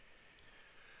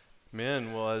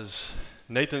Men, was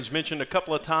Nathan's mentioned a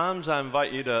couple of times. I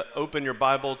invite you to open your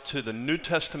Bible to the New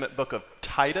Testament book of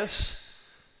Titus.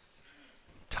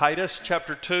 Titus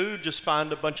chapter 2, just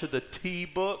find a bunch of the T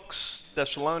books,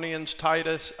 Thessalonians,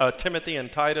 Titus, Timothy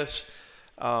and Titus.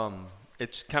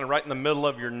 It's kind of right in the middle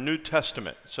of your New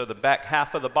Testament. So the back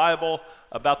half of the Bible,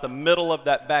 about the middle of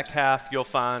that back half, you'll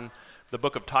find the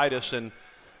book of Titus. And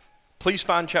please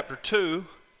find chapter 2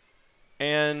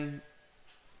 and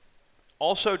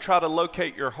also try to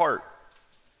locate your heart.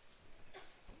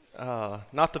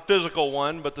 Not the physical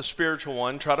one, but the spiritual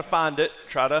one. Try to find it.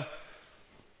 Try to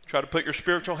put your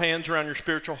spiritual hands around your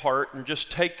spiritual heart and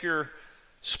just take your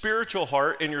spiritual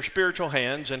heart in your spiritual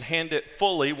hands and hand it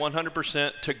fully,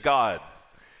 100% to God.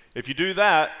 If you do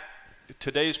that,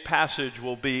 today's passage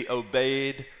will be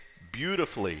obeyed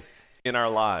beautifully in our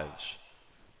lives.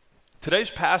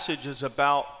 Today's passage is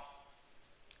about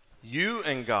you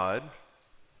and God.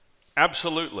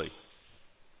 Absolutely.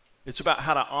 It's about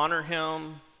how to honor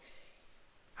Him,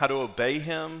 how to obey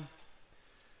Him,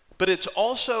 but it's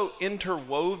also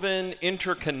interwoven,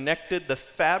 interconnected. The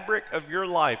fabric of your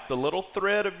life, the little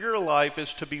thread of your life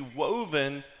is to be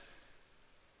woven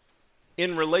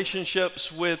in relationships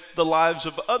with the lives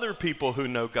of other people who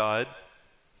know God,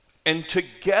 and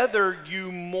together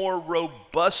you more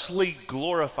robustly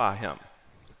glorify Him.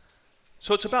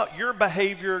 So it's about your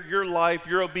behavior, your life,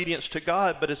 your obedience to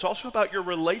God, but it's also about your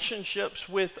relationships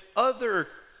with other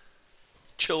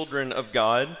children of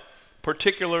God,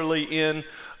 particularly in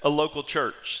a local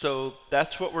church. So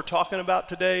that's what we're talking about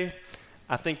today.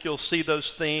 I think you'll see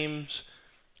those themes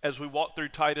as we walk through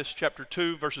Titus chapter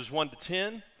 2, verses 1 to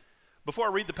 10. Before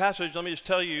I read the passage, let me just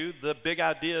tell you the big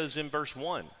idea is in verse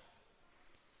 1.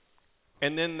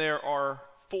 And then there are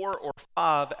 4 or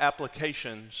 5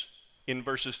 applications in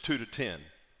verses 2 to 10.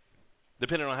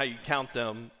 Depending on how you count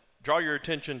them, draw your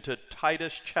attention to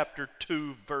Titus chapter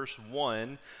 2, verse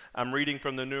 1. I'm reading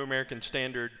from the New American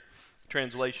Standard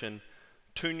Translation.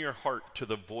 Tune your heart to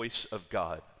the voice of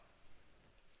God.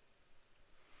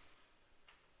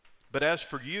 But as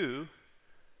for you,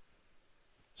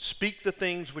 speak the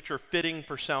things which are fitting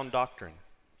for sound doctrine.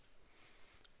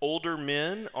 Older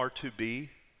men are to be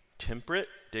temperate,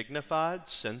 dignified,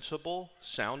 sensible,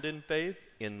 sound in faith,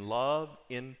 in love,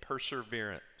 in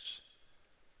perseverance.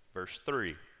 Verse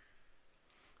 3.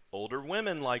 Older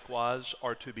women likewise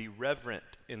are to be reverent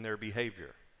in their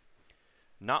behavior,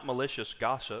 not malicious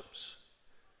gossips,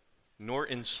 nor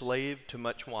enslaved to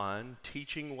much wine,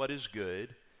 teaching what is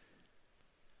good,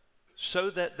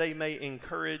 so that they may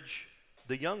encourage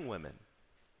the young women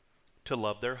to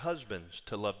love their husbands,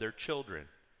 to love their children,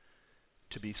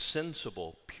 to be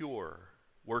sensible, pure,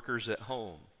 workers at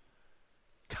home,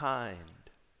 kind,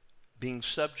 being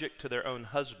subject to their own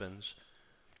husbands,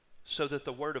 so that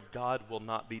the word of God will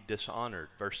not be dishonored.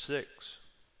 Verse 6.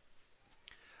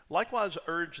 Likewise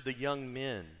urge the young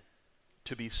men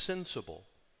to be sensible.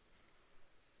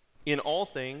 In all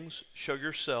things show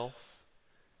yourself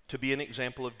to be an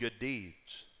example of good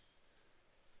deeds,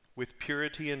 with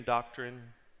purity in doctrine,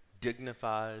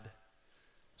 dignified,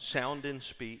 sound in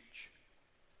speech,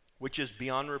 which is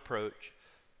beyond reproach,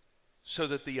 so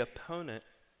that the opponent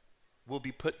will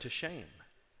be put to shame,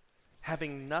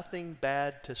 having nothing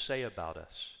bad to say about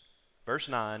us. Verse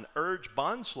 9, urge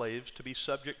bondslaves to be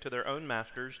subject to their own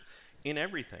masters in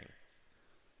everything,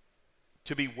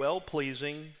 to be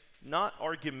well-pleasing, not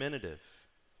argumentative,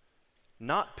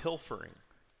 not pilfering,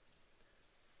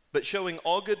 but showing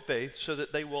all good faith, so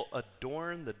that they will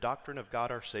adorn the doctrine of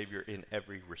God our Savior in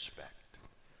every respect.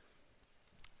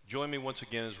 Join me once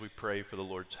again as we pray for the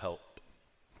Lord's help.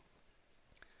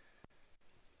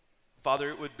 Father,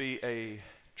 it would be a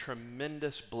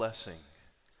tremendous blessing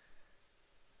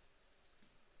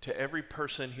to every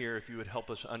person here if you would help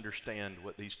us understand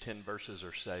what these 10 verses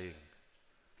are saying.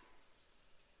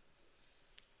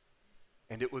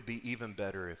 And it would be even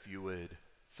better if you would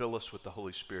fill us with the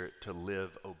Holy Spirit to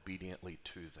live obediently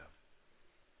to them.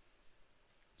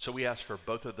 So we ask for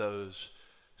both of those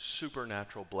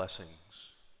supernatural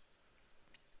blessings.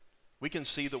 We can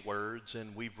see the words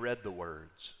and we've read the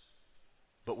words,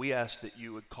 but we ask that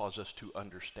you would cause us to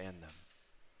understand them.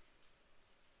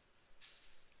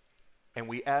 And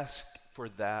we ask for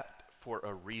that for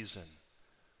a reason,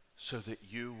 so that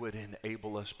you would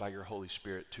enable us by your Holy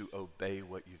Spirit to obey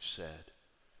what you've said.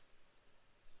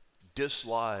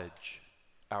 Dislodge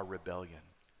our rebellion.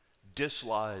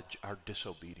 Dislodge our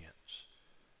disobedience.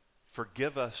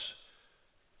 Forgive us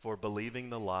for believing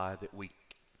the lie that we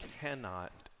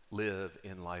cannot live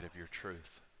in light of your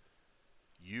truth.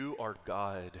 You are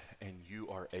God and you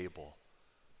are able.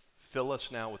 Fill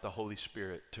us now with the Holy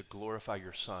Spirit to glorify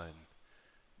your Son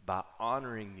by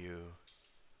honoring you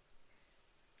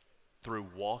through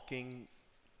walking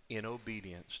in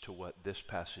obedience to what this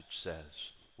passage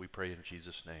says. We pray in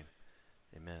Jesus' name.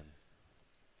 Amen.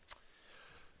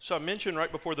 So I mentioned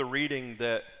right before the reading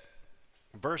that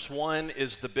verse 1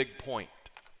 is the big point.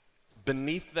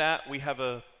 Beneath that, we have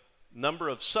a number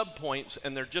of subpoints,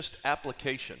 and they're just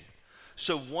application.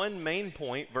 So one main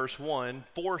point, verse 1,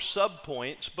 4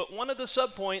 subpoints, but one of the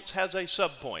subpoints has a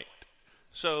subpoint.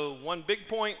 So one big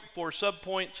point, 4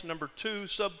 subpoints, number 2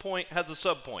 subpoint has a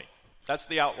subpoint. That's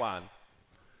the outline.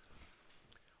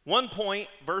 One point,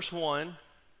 verse 1,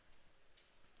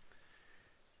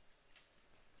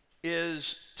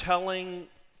 is telling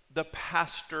the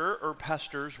pastor or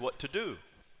pastors what to do.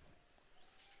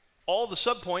 All the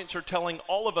subpoints are telling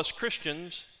all of us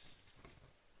Christians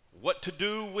what to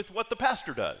do with what the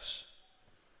pastor does.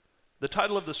 The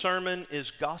title of the sermon is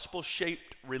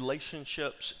Gospel-Shaped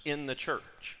Relationships in the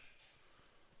Church.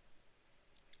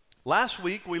 Last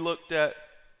week we looked at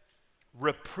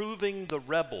reproving the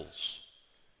rebels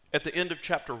at the end of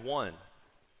chapter 1.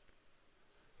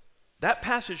 That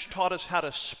passage taught us how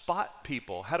to spot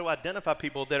people, how to identify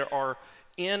people that are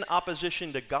in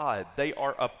opposition to God. They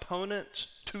are opponents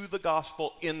to the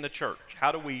gospel in the church.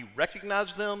 How do we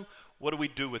recognize them? What do we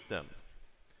do with them?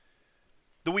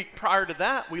 The week prior to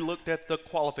that, we looked at the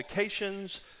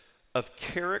qualifications of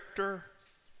character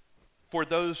for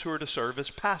those who are to serve as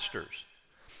pastors.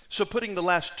 So putting the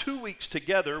last 2 weeks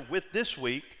together with this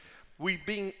week, we've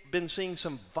been seeing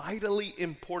some vitally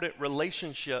important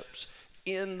relationships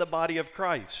in the body of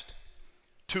Christ.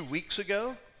 2 weeks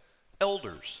ago,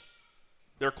 elders,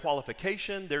 their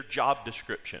qualification, their job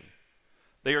description.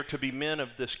 They are to be men of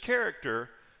this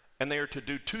character, and they are to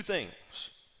do 2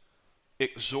 things.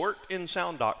 Exhort in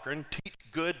sound doctrine, teach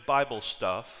good Bible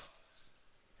stuff,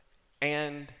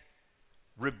 and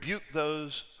rebuke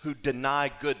those who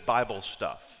deny good Bible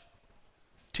stuff.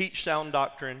 Teach sound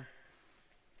doctrine,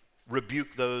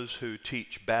 rebuke those who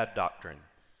teach bad doctrine.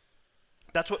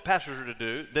 That's what pastors are to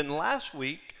do. Then last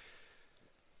week,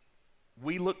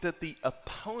 we looked at the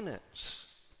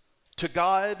opponents to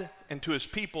God and to his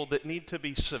people that need to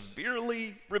be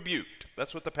severely rebuked.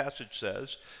 That's what the passage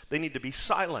says. They need to be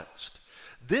silenced.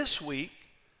 This week,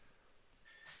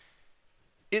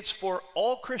 it's for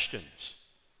all Christians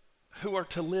who are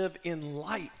to live in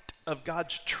light of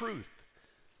God's truth,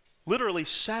 literally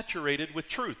saturated with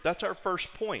truth. That's our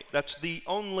first point. That's the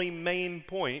only main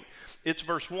point. It's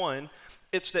verse 1.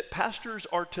 It's that pastors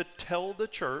are to tell the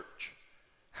church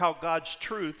how God's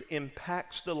truth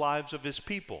impacts the lives of his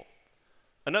people.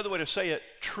 Another way to say it,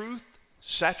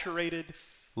 truth-saturated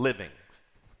living.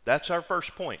 That's our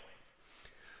first point.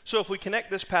 So if we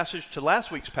connect this passage to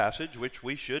last week's passage, which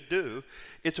we should do,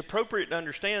 it's appropriate to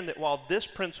understand that while this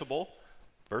principle,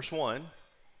 verse 1,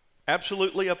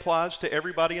 absolutely applies to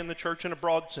everybody in the church in a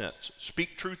broad sense,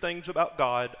 speak true things about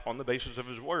God on the basis of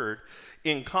his word,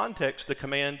 in context, the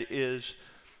command is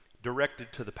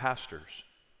directed to the pastors.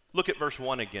 Look at verse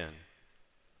 1 again.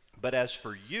 But as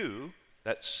for you,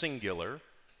 that's singular,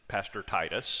 Pastor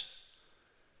Titus,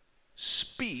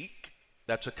 speak,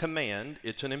 that's a command,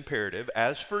 it's an imperative.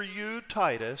 As for you,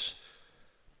 Titus,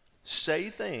 say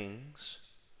things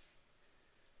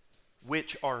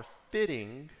which are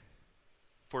fitting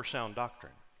for sound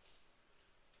doctrine.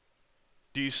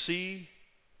 Do you see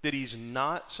that he's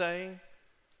not saying,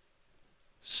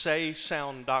 say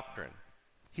sound doctrine?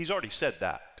 He's already said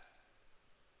that.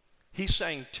 He's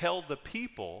saying, tell the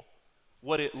people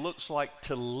what it looks like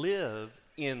to live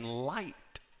in light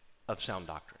of sound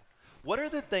doctrine. What are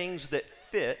the things that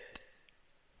fit,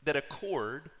 that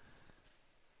accord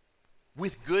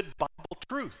with good Bible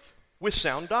truth, with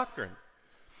sound doctrine?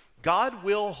 God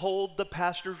will hold the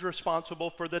pastors responsible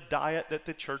for the diet that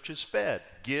the church is fed.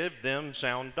 Give them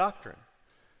sound doctrine.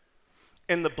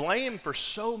 And the blame for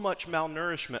so much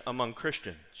malnourishment among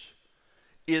Christians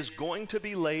is going to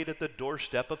be laid at the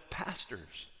doorstep of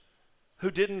pastors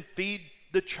who didn't feed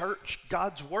the church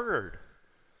God's word.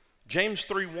 James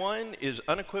 3:1 is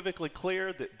unequivocally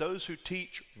clear that those who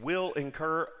teach will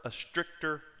incur a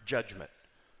stricter judgment.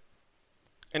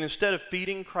 And instead of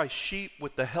feeding Christ's sheep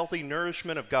with the healthy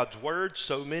nourishment of God's word,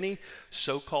 so many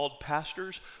so-called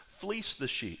pastors fleece the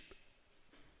sheep.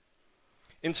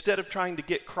 Instead of trying to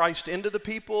get Christ into the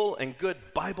people and good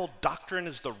Bible doctrine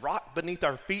is the rock beneath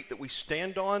our feet that we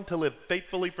stand on to live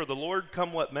faithfully for the Lord,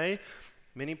 come what may,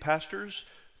 many pastors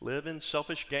live in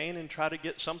selfish gain and try to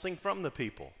get something from the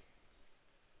people.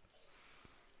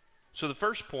 So the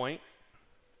first point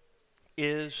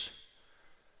is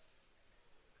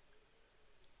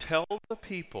tell the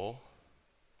people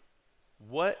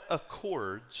what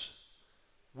accords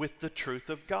with the truth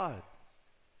of God.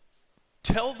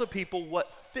 Tell the people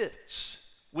what fits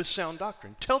with sound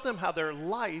doctrine. Tell them how their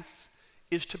life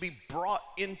is to be brought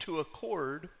into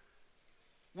accord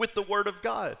with the Word of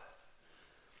God.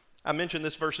 I mentioned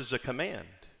this verse as a command.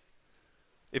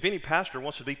 If any pastor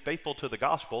wants to be faithful to the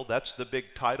gospel, that's the big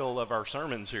title of our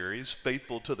sermon series,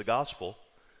 Faithful to the Gospel.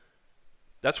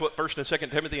 That's what 1st and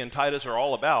 2nd Timothy and Titus are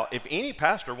all about. If any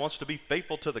pastor wants to be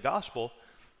faithful to the gospel,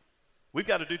 we've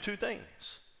got to do two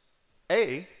things.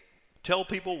 A, tell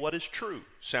people what is true,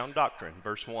 sound doctrine,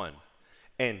 verse 1.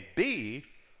 And B,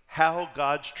 how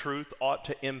God's truth ought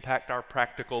to impact our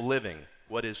practical living,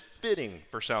 what is fitting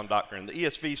for sound doctrine. The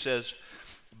ESV says,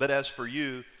 but as for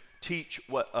you, teach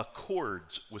what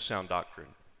accords with sound doctrine.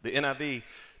 The NIV,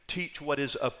 teach what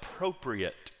is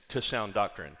appropriate to sound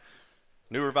doctrine.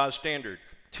 New Revised Standard,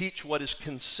 teach what is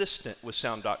consistent with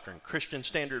sound doctrine. Christian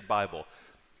Standard Bible,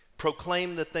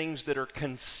 proclaim the things that are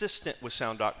consistent with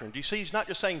sound doctrine. Do you see, he's not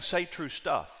just saying say true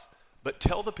stuff, but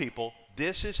tell the people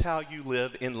this is how you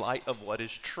live in light of what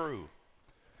is true.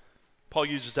 Paul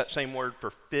uses that same word for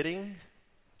fitting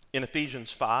in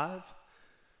Ephesians 5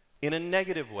 in a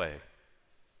negative way.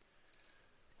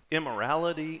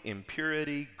 Immorality,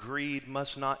 impurity, greed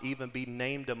must not even be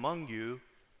named among you,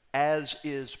 as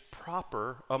is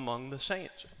proper among the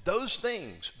saints. Those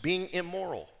things, being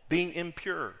immoral, being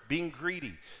impure, being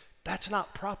greedy, that's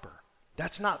not proper.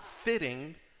 That's not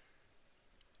fitting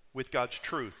with God's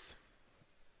truth.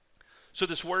 So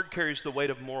this word carries the weight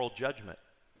of moral judgment.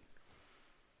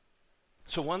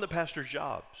 So one of the pastor's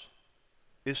jobs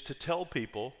is to tell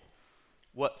people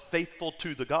what faithful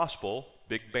to the gospel,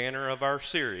 big banner of our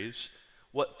series,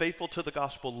 what faithful to the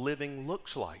gospel living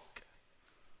looks like.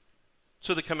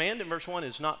 So the command in verse 1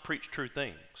 is not preach true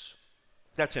things.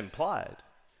 That's implied.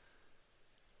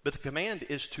 But the command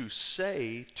is to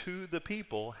say to the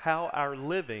people how our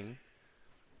living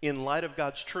in light of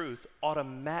God's truth ought to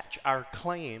match our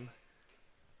claim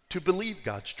to believe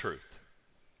God's truth.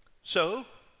 So,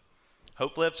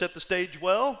 hopefully I've set the stage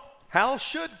well. How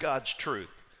should God's truth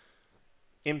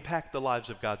impact the lives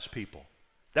of God's people?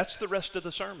 That's the rest of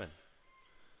the sermon.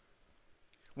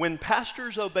 When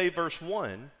pastors obey verse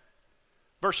 1,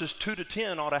 verses 2 to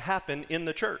 10 ought to happen in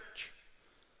the church.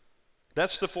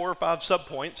 That's the 4 or 5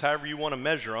 subpoints, however you want to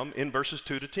measure them, in verses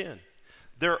 2 to 10.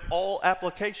 They're all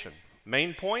application.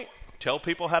 Main point, tell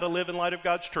people how to live in light of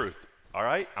God's truth. All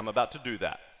right, I'm about to do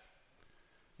that.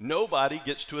 Nobody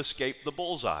gets to escape the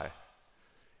bullseye.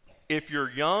 If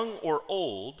you're young or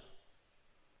old,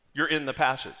 you're in the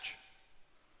passage.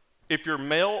 If you're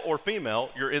male or female,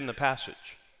 you're in the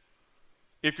passage.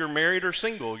 If you're married or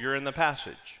single, you're in the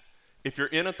passage. If you're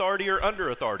in authority or under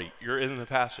authority, you're in the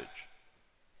passage.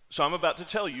 So I'm about to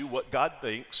tell you what God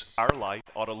thinks our life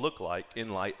ought to look like in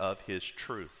light of his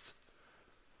truth.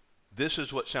 This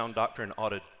is what sound doctrine ought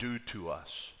to do to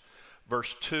us.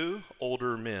 Verse 2,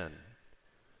 older men.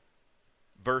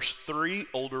 Verse 3,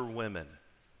 older women.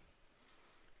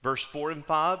 Verse 4 and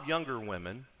 5, younger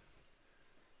women.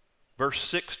 Verse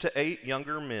 6 to 8,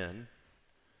 younger men.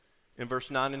 In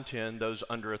verse 9 and 10, those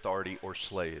under authority or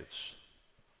slaves.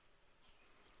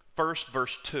 First,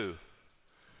 verse 2.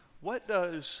 What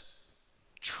does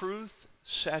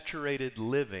truth-saturated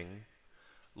living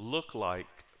look like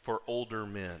for older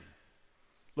men?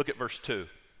 Look at verse 2.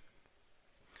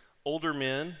 Older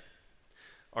men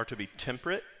are to be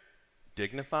temperate,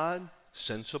 dignified,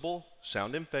 sensible,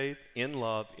 sound in faith, in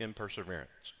love, in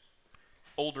perseverance.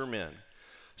 Older men.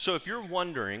 So if you're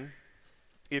wondering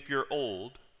if you're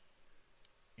old,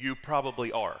 you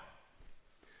probably are.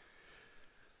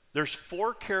 There's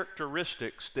 4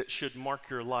 characteristics that should mark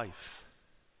your life.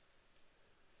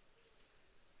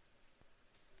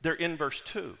 They're in verse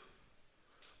 2.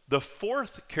 The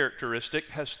 4th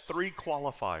characteristic has 3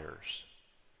 qualifiers.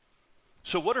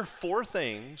 So what are 4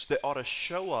 things that ought to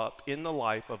show up in the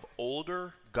life of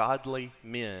older, godly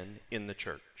men in the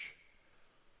church?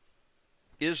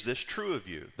 Is this true of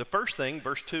you? The first thing,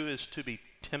 verse 2, is to be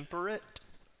temperate.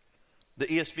 The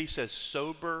ESV says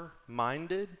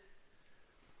sober-minded.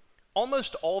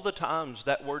 Almost all the times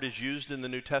that word is used in the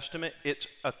New Testament, it's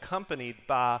accompanied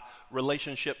by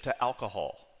relationship to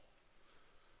alcohol.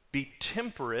 Be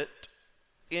temperate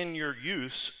in your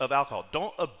use of alcohol.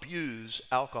 Don't abuse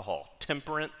alcohol.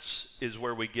 Temperance is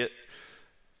where we get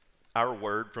our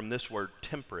word from this word,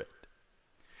 temperate.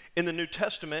 In the New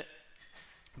Testament,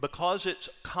 because it's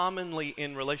commonly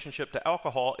in relationship to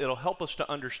alcohol, it'll help us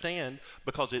to understand,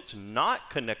 because it's not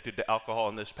connected to alcohol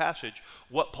in this passage,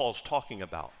 what Paul's talking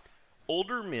about.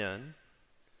 Older men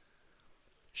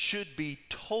should be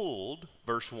told,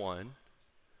 verse 1,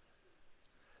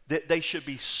 that they should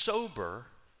be sober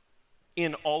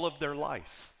in all of their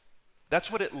life. That's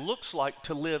what it looks like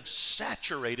to live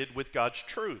saturated with God's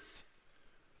truth.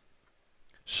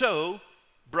 So,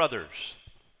 brothers,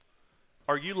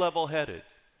 are you level-headed?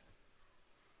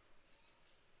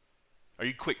 Are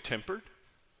you quick-tempered?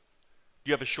 Do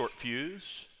you have a short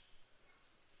fuse?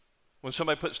 When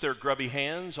somebody puts their grubby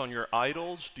hands on your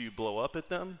idols, do you blow up at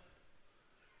them?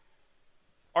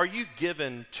 Are you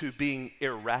given to being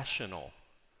irrational?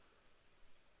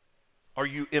 Are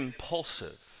you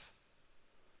impulsive?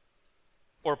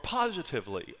 Or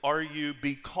positively, are you,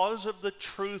 because of the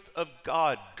truth of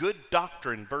God, good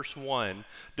doctrine, verse 1,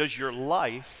 does your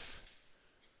life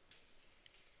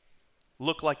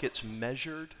look like it's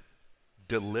measured,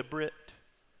 deliberate,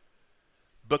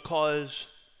 because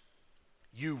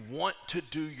you want to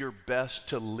do your best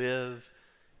to live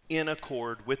in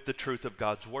accord with the truth of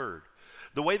God's word?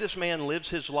 The way this man lives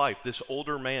his life, this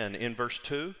older man in verse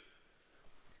 2,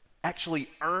 actually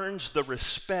earns the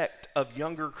respect of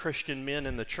younger Christian men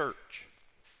in the church.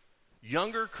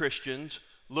 Younger Christians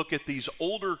look at these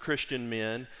older Christian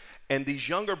men, and these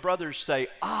younger brothers say,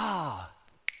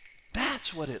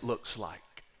 that's what it looks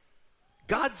like.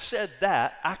 God said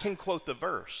that. I can quote the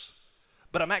verse,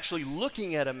 but I'm actually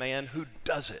looking at a man who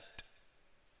does it.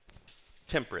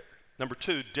 Temperate. Number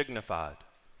 2, dignified.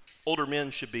 Older men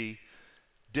should be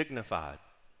dignified.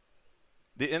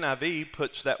 The NIV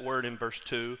puts that word in verse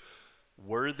 2,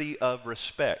 worthy of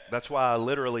respect. That's why I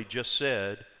literally just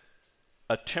said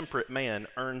a temperate man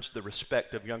earns the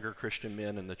respect of younger Christian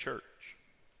men in the church.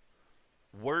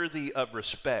 Worthy of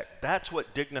respect. That's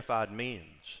what dignified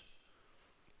means.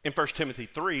 In 1 Timothy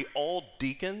 3, all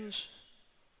deacons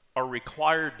are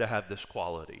required to have this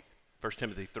quality. 1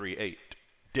 Timothy 3:8,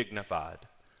 dignified.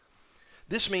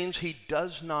 This means he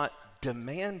does not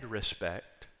demand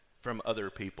respect from other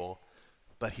people,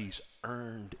 but he's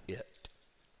earned it.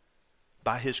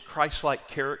 By his Christ-like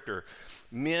character,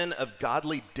 men of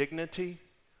godly dignity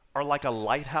are like a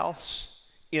lighthouse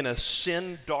in a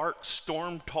sin-dark,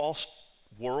 storm-tossed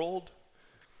world.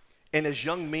 And as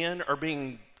young men are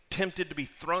being tempted to be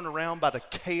thrown around by the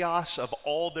chaos of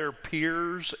all their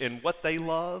peers and what they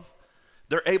love,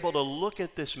 they're able to look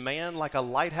at this man like a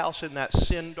lighthouse in that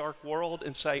sin-dark world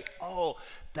and say, oh,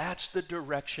 that's the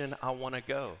direction I want to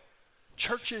go.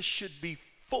 Churches should be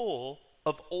full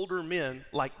of older men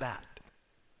like that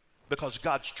because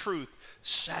God's truth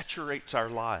saturates our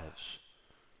lives.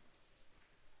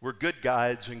 We're good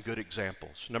guides and good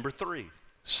examples. Number 3,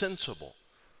 sensible.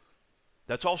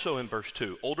 That's also in verse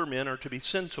 2. Older men are to be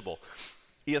sensible.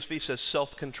 ESV says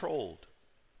self-controlled.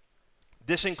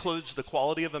 This includes the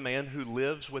quality of a man who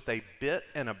lives with a bit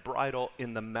and a bridle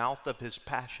in the mouth of his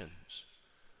passions.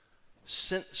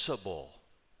 Sensible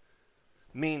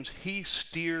means he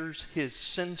steers his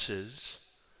senses.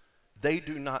 They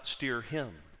do not steer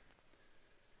him.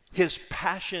 His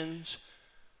passions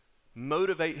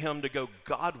motivate him to go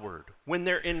Godward when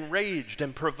they're enraged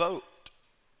and provoked.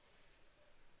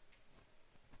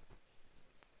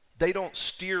 They don't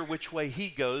steer which way he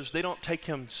goes. They don't take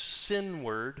him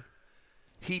sinward.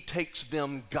 He takes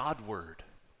them Godward.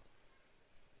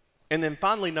 And then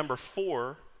finally, number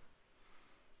 4,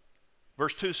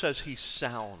 verse 2 says he's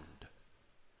sound.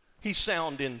 He's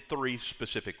sound in 3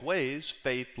 specific ways: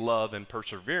 faith, love, and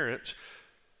perseverance.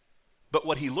 But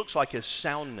what he looks like is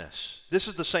soundness. This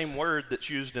is the same word that's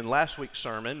used in last week's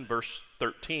sermon, verse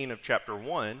 13 of chapter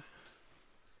 1,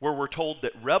 where we're told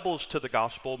that rebels to the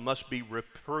gospel must be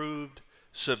reproved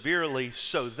severely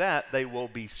so that they will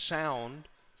be sound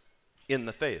in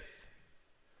the faith.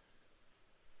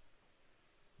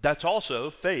 That's also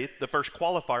faith, the first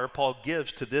qualifier Paul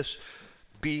gives to this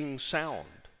being sound.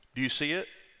 Do you see it?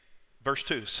 Verse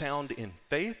 2, sound in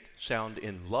faith, sound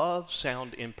in love,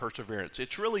 sound in perseverance.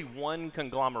 It's really one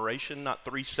conglomeration, not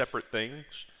 3 separate things.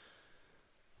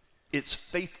 It's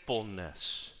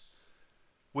faithfulness,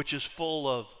 which is full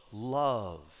of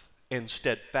love and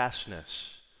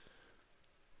steadfastness.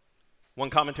 One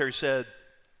commentary said,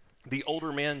 the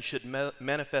older man should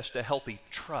manifest a healthy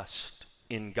trust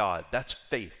in God. That's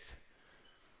faith.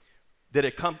 That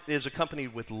it is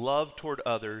accompanied with love toward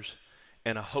others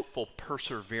and a hopeful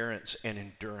perseverance and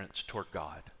endurance toward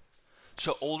God.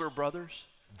 So older brothers,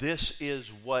 this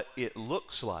is what it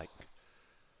looks like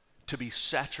to be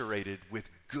saturated with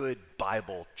good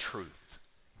Bible truth,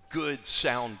 good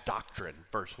sound doctrine,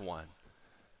 verse 1.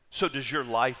 So does your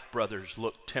life, brothers,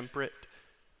 look temperate,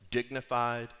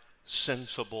 dignified,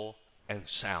 sensible, and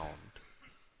sound?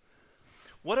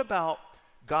 What about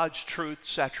God's truth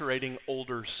saturating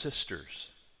older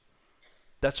sisters?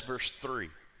 That's verse 3.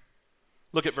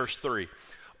 Look at verse 3.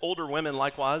 Older women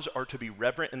likewise are to be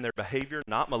reverent in their behavior,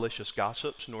 not malicious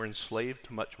gossips, nor enslaved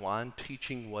to much wine,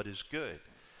 teaching what is good.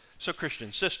 So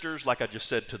Christian sisters, like I just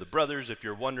said to the brothers, if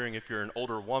you're wondering if you're an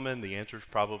older woman, the answer is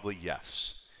probably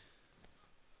yes.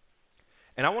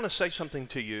 And I want to say something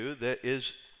to you that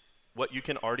is what you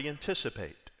can already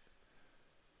anticipate.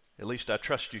 At least I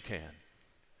trust you can.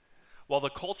 While the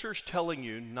culture's telling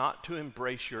you not to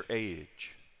embrace your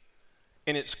age,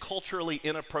 and it's culturally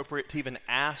inappropriate to even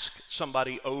ask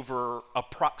somebody over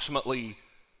approximately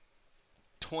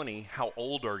 20, how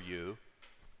old are you,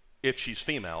 if she's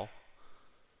female,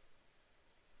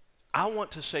 I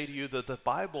want to say to you that the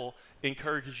Bible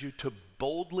encourages you to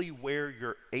boldly wear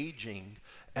your aging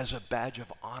as a badge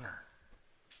of honor.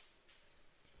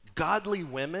 Godly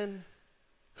women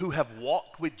who have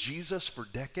walked with Jesus for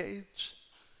decades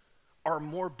are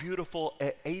more beautiful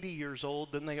at 80 years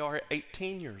old than they are at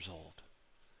 18 years old.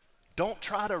 Don't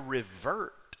try to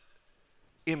revert.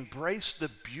 Embrace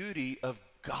the beauty of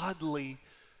godly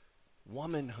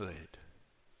womanhood,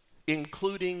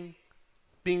 including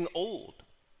being old.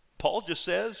 Paul just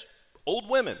says, old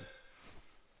women.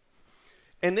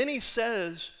 And then he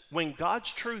says, when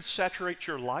God's truth saturates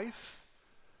your life,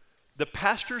 the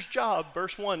pastor's job,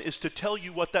 verse 1, is to tell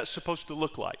you what that's supposed to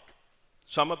look like.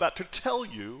 So I'm about to tell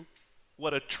you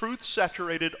what a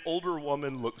truth-saturated older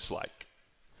woman looks like.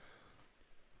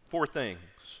 4 things.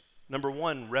 Number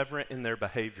 1, reverent in their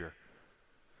behavior.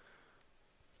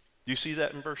 Do you see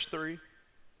that in verse 3?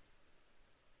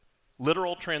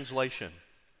 Literal translation.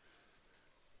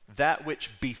 That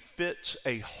which befits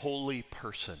a holy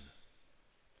person.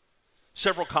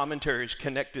 Several commentaries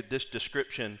connected this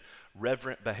description,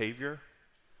 reverent behavior,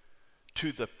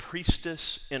 to the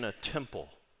priestess in a temple.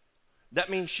 That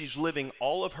means she's living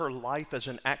all of her life as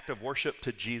an act of worship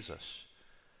to Jesus.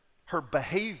 Her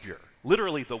behavior,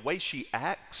 literally the way she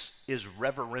acts, is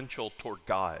reverential toward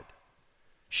God.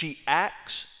 She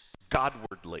acts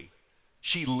Godwardly.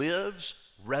 She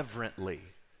lives reverently.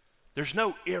 There's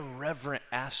no irreverent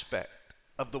aspect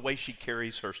of the way she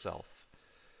carries herself.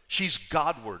 She's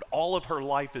Godward. All of her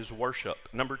life is worship.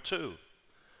 Number 2,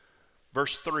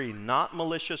 verse 3, not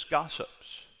malicious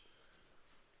gossips.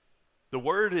 The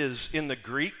word is in the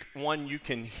Greek one you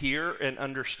can hear and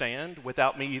understand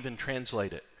without me even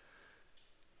translate it.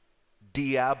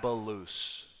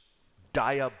 Diabolus,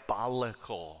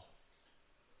 diabolical.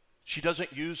 She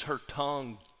doesn't use her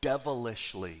tongue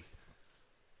devilishly.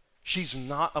 She's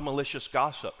not a malicious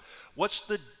gossip. What's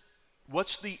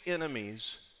the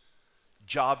enemy's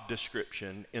job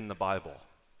description in the Bible?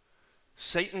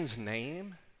 Satan's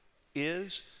name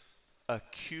is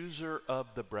accuser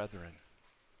of the brethren.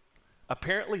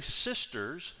 Apparently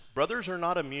brothers are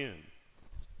not immune.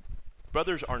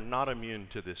 Brothers are not immune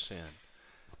to this sin.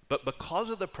 But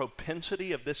because of the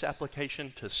propensity of this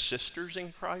application to sisters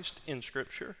in Christ in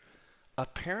Scripture,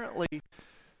 apparently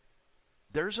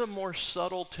there's a more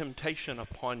subtle temptation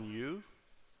upon you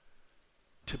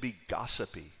to be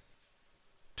gossipy,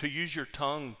 to use your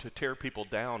tongue to tear people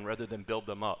down rather than build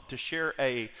them up, to share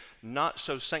a not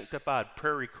so sanctified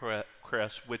prayer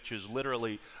request, which is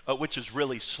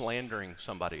really slandering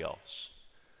somebody else.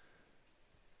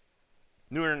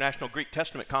 New International Greek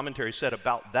Testament Commentary said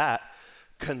about that,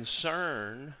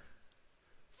 concern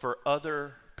for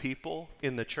other people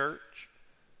in the church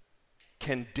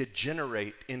can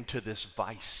degenerate into this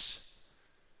vice.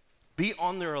 Be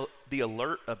on the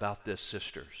alert about this,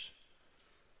 sisters.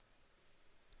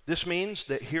 This means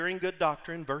that hearing good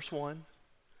doctrine, verse 1,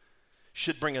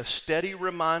 should bring a steady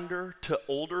reminder to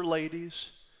older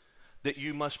ladies that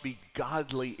you must be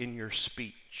godly in your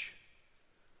speech.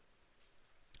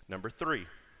 Number 3,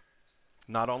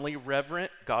 not only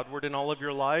reverent, Godward in all of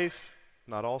your life,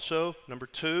 not also, number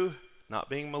 2, not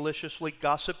being maliciously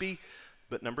gossipy,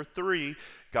 but number 3,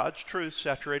 God's truth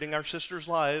saturating our sisters'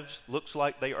 lives looks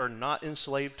like they are not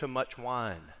enslaved to much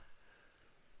wine.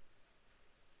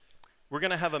 We're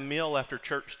going to have a meal after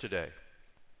church today.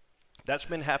 That's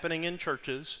been happening in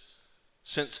churches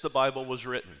since the Bible was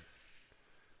written.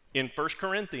 In 1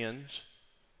 Corinthians,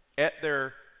 at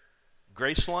their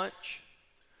grace lunch,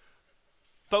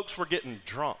 folks were getting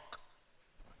drunk.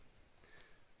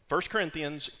 1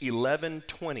 Corinthians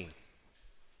 11:20.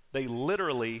 They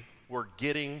literally were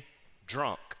getting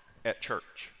drunk at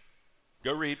church.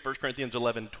 Go read 1 Corinthians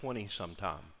 11:20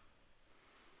 sometime.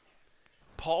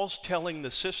 Paul's telling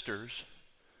the sisters,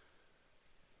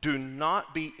 do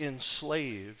not be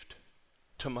enslaved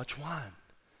to much wine.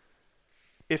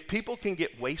 If people can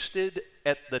get wasted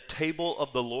at the table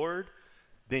of the Lord,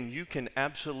 then you can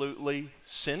absolutely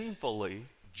sinfully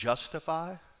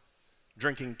justify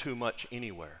drinking too much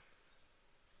anywhere.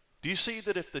 Do you see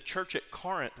that if the church at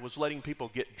Corinth was letting people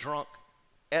get drunk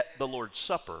at the Lord's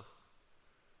Supper,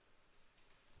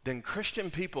 then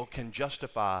Christian people can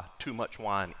justify too much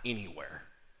wine anywhere.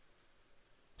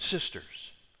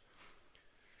 Sisters,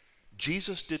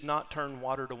 Jesus did not turn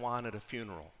water to wine at a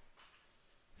funeral.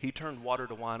 He turned water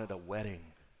to wine at a wedding.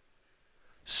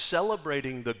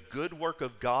 Celebrating the good work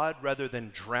of God rather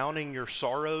than drowning your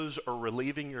sorrows or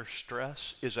relieving your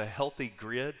stress is a healthy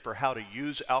grid for how to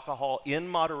use alcohol in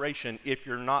moderation if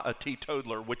you're not a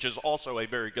teetotaler, which is also a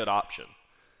very good option.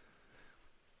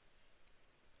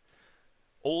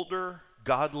 Older,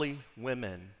 godly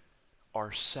women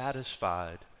are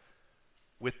satisfied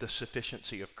with the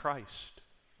sufficiency of Christ.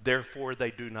 Therefore,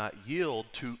 they do not yield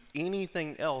to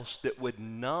anything else that would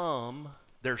numb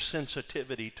their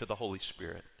sensitivity to the Holy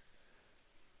Spirit.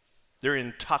 They're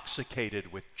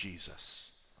intoxicated with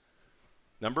Jesus.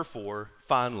 Number 4,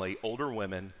 finally, older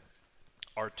women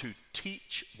are to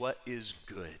teach what is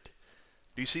good.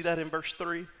 Do you see that in verse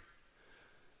 3?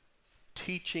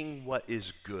 Teaching what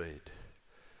is good.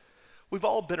 We've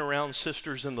all been around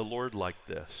sisters in the Lord like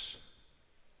this.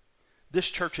 This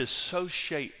church is so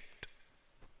shaped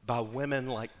by women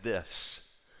like this.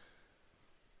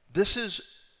 This is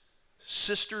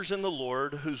sisters in the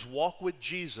Lord whose walk with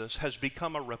Jesus has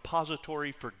become a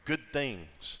repository for good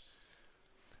things.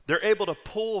 They're able to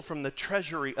pull from the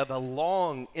treasury of a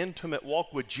long, intimate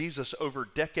walk with Jesus over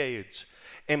decades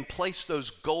and place those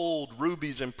gold,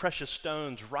 rubies, and precious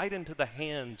stones right into the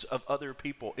hands of other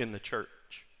people in the church,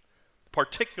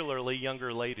 particularly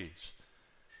younger ladies.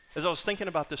 As I was thinking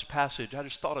about this passage, I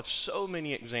just thought of so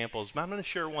many examples. But I'm going to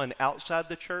share one outside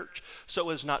the church so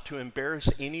as not to embarrass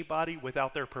anybody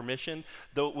without their permission,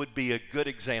 though it would be a good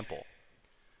example.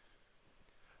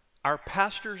 Our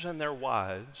pastors and their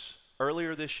wives,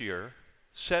 earlier this year,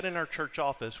 sat in our church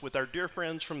office with our dear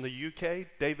friends from the UK,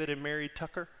 David and Mary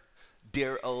Tucker.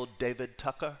 Dear old David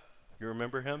Tucker, you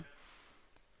remember him?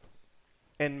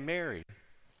 And Mary,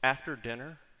 after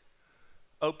dinner,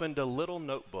 opened a little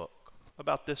notebook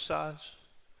about this size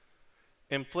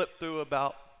and flipped through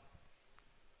about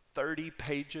 30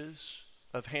 pages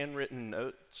of handwritten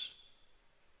notes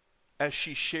as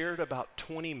she shared about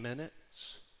 20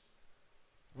 minutes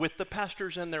with the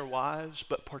pastors and their wives,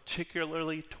 but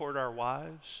particularly toward our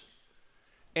wives.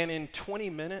 And in 20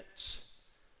 minutes,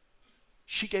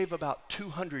 she gave about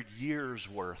 200 years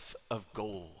worth of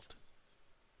gold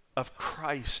of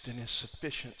Christ and his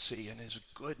sufficiency and his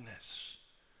goodness.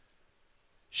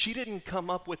 She didn't come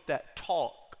up with that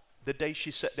talk the day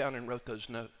she sat down and wrote those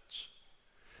notes.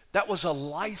 That was a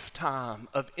lifetime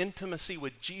of intimacy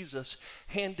with Jesus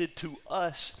handed to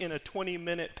us in a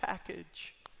 20-minute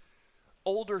package.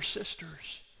 Older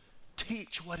sisters,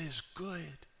 teach what is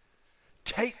good.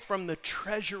 Take from the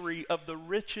treasury of the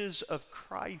riches of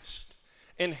Christ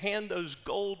and hand those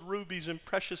gold, rubies, and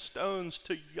precious stones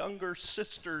to younger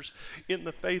sisters in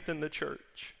the faith in the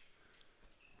church.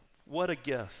 What a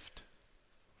gift.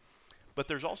 But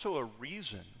there's also a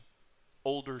reason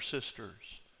older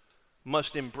sisters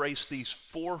must embrace these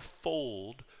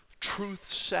fourfold,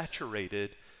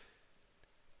 truth-saturated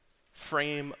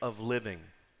frame of living.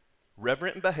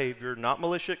 Reverent behavior, not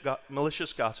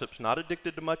malicious gossips, not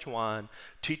addicted to much wine,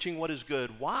 teaching what is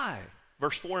good. Why?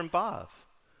 Verse 4 and 5.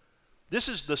 This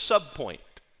is the subpoint.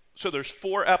 So there's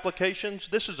 4 applications.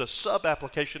 This is a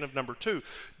sub-application of number 2.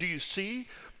 Do you see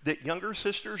that younger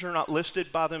sisters are not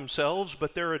listed by themselves,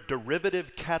 but they're a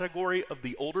derivative category of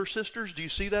the older sisters? Do you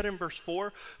see that in verse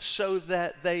 4? So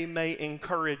that they may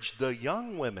encourage the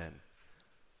young women.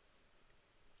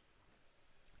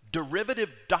 Derivative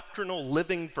doctrinal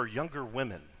living for younger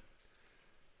women.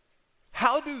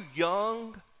 How do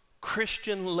young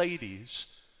Christian ladies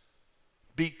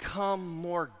become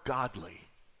more godly?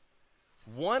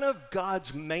 One of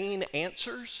God's main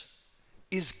answers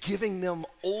is giving them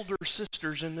older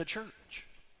sisters in the church.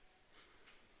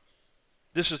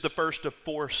 This is the first of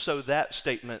 4 so that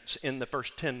statements in the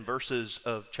first 10 verses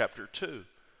of chapter 2.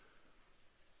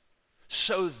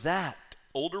 So that,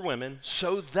 older women,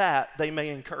 so that they may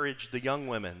encourage the young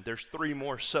women. There's 3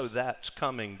 more so that's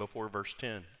coming before verse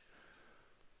 10.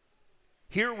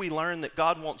 Here we learn that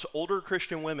God wants older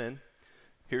Christian women,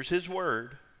 here's his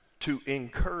word, to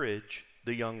encourage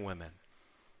the young women.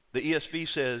 The ESV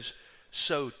says,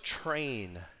 so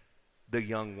train the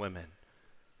young women.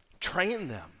 Train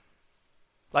them.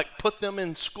 Like put them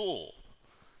in school.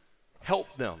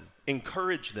 Help them.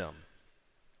 Encourage them.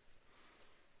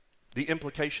 The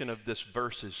implication of this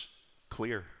verse is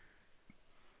clear.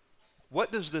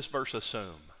 What does this verse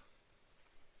assume?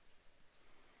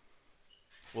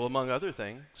 Well, among other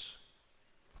things,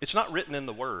 it's not written in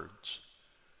the words,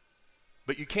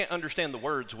 but you can't understand the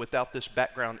words without this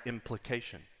background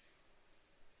implication.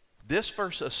 This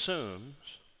verse assumes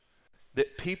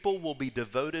that people will be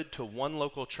devoted to one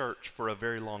local church for a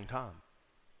very long time.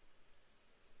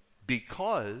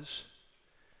 Because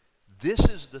this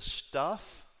is the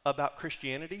stuff about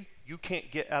Christianity you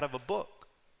can't get out of a book.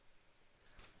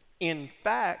 In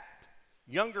fact,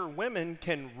 younger women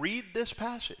can read this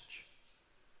passage,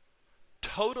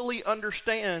 totally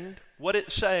understand what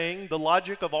it's saying, the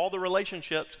logic of all the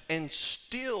relationships, and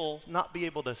still not be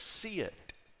able to see it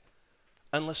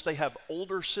unless they have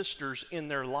older sisters in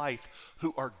their life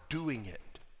who are doing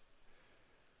it.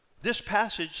 This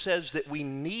passage says that we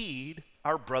need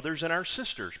our brothers and our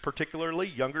sisters, particularly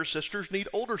younger sisters need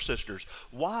older sisters.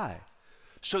 Why?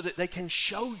 So that they can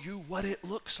show you what it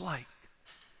looks like.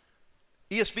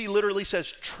 ESV literally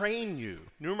says train you.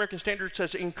 New American Standard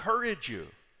says encourage you.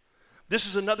 This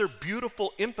is another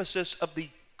beautiful emphasis of the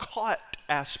caught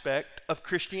aspect of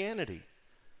Christianity.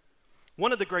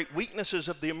 One of the great weaknesses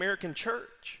of the American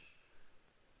church,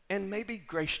 and maybe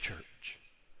Grace Church,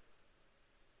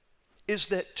 is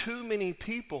that too many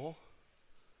people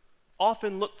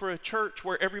often look for a church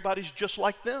where everybody's just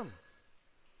like them.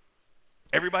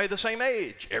 Everybody the same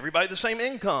age, everybody the same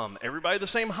income, everybody the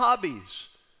same hobbies.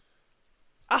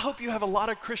 I hope you have a lot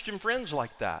of Christian friends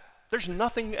like that. There's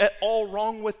nothing at all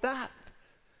wrong with that.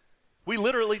 We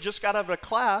literally just got out of a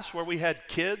class where we had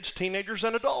kids, teenagers,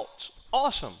 and adults.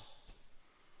 Awesome.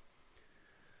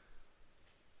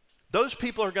 Those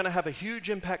people are going to have a huge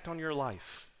impact on your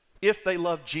life. If they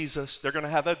love Jesus, they're going to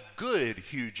have a good,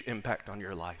 huge impact on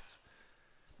your life.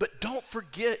 But don't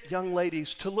forget, young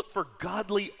ladies, to look for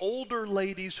godly older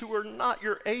ladies who are not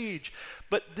your age.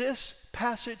 But this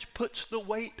passage puts the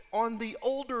weight on the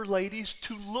older ladies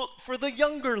to look for the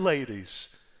younger ladies.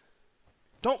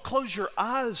 Don't close your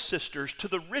eyes, sisters, to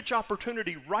the rich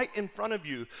opportunity right in front of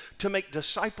you to make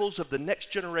disciples of the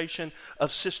next generation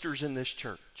of sisters in this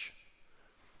church.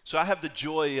 So I have the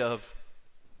joy of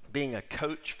being a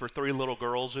coach for 3 little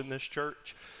girls in this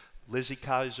church, Lizzie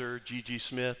Kaiser, Gigi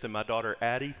Smith, and my daughter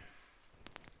Addie.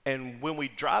 And when we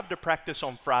drive to practice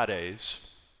on Fridays,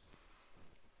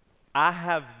 I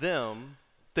have them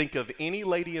think of any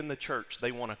lady in the church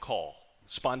they want to call,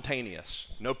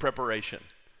 spontaneous, no preparation.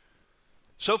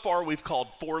 So far, we've called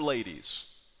 4 ladies,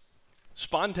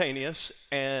 spontaneous,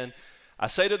 and I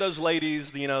say to those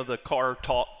ladies, you know, the car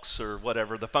talks or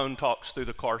whatever, the phone talks through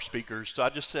the car speakers. So I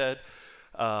just said,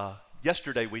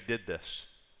 yesterday we did this,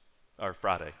 or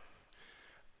Friday.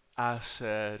 I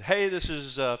said, hey, this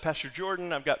is Pastor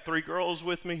Jordan. I've got 3 girls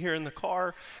with me here in the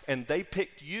car, and they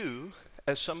picked you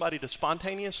as somebody to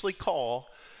spontaneously call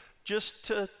just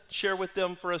to share with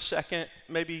them for a second,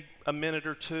 maybe a minute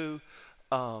or two,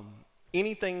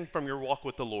 anything from your walk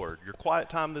with the Lord, your quiet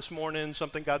time this morning,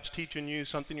 something God's teaching you,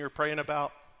 something you're praying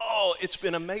about. Oh, it's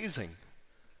been amazing.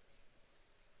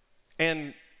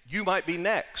 And you might be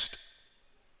next.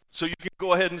 So you can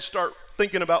go ahead and start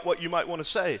thinking about what you might want to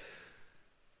say.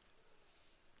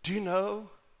 Do you know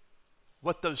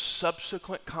what those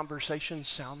subsequent conversations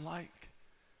sound like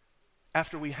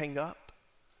after we hang up?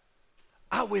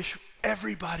 I wish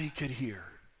everybody could hear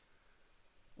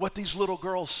what these little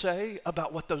girls say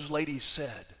about what those ladies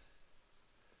said.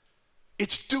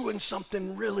 It's doing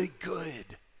something really good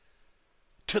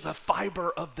to the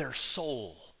fiber of their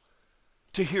soul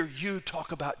to hear you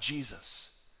talk about Jesus.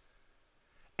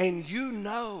 And you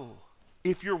know,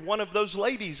 if you're one of those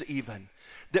ladies even,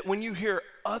 that when you hear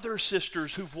other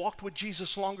sisters who've walked with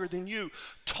Jesus longer than you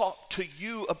talk to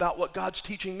you about what God's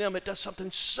teaching them, it does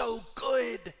something so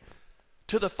good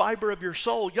to the fiber of your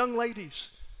soul. Young ladies,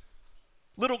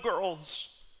 little girls,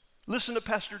 listen to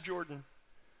Pastor Jordan.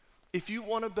 If you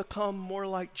want to become more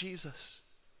like Jesus,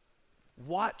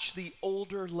 watch the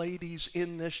older ladies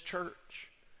in this church.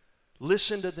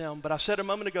 Listen to them. But I said a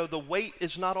moment ago, the weight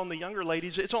is not on the younger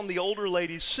ladies, it's on the older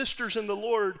ladies, sisters in the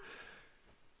Lord.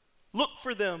 Look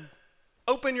for them.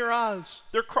 Open your eyes.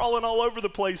 They're crawling all over the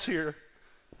place here.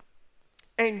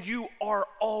 And you are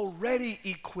already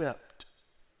equipped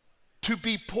to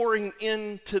be pouring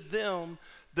into them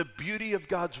the beauty of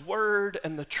God's word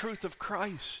and the truth of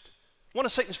Christ. One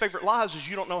of Satan's favorite lies is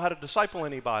you don't know how to disciple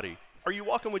anybody. Are you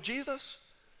walking with Jesus?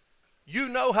 You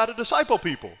know how to disciple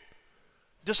people.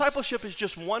 Discipleship is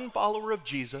just one follower of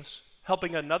Jesus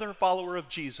helping another follower of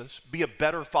Jesus be a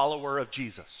better follower of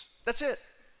Jesus. That's it.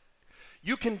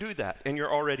 You can do that, and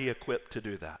you're already equipped to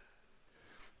do that.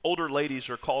 Older ladies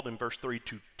are called in verse 3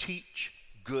 to teach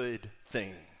good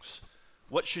things.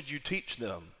 What should you teach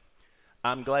them?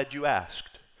 I'm glad you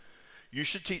asked. You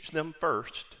should teach them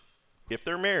first, if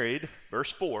they're married,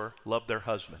 verse 4, love their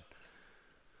husband.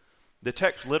 The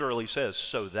text literally says,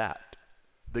 so that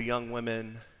the young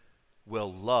women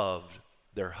will love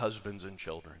their husbands and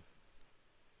children.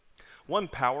 One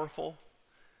powerful,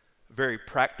 very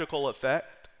practical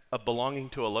effect of belonging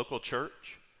to a local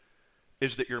church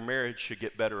is that your marriage should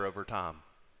get better over time.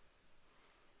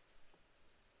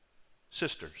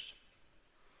 Sisters,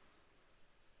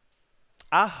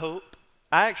 I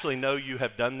actually know you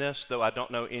have done this, though I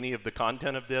don't know any of the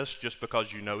content of this just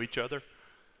because you know each other.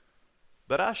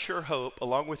 But I sure hope,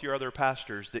 along with your other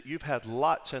pastors, that you've had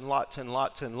lots and lots and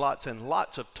lots and lots and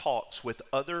lots of talks with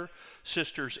other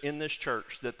sisters in this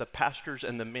church that the pastors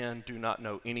and the men do not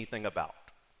know anything about.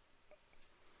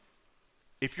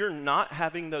 If you're not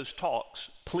having those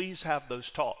talks, please have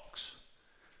those talks.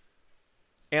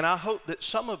 And I hope that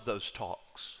some of those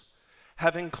talks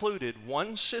have included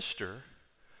one sister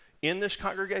in this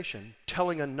congregation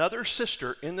telling another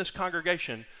sister in this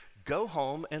congregation, go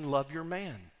home and love your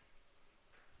man.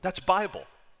 That's Bible.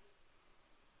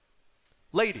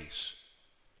 Ladies,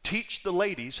 teach the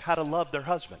ladies how to love their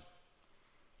husband.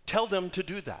 Tell them to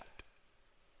do that.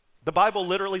 The Bible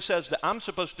literally says that I'm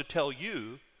supposed to tell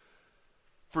you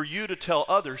for you to tell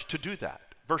others to do that.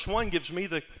 Verse 1 gives me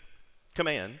the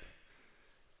command,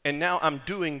 and now I'm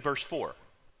doing verse 4.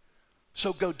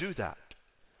 So go do that.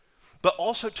 But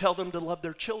also tell them to love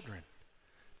their children.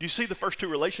 Do you see the first two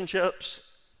relationships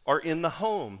are in the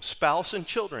home, spouse and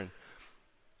children?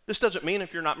 This doesn't mean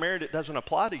if you're not married it doesn't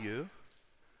apply to you.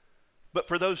 But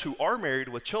for those who are married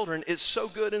with children, it's so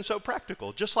good and so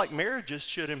practical. Just like marriages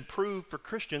should improve for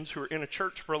Christians who are in a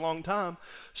church for a long time,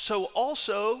 so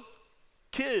also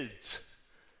kids.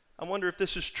 I wonder if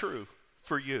this is true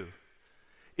for you.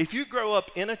 If you grow up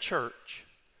in a church,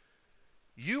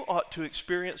 you ought to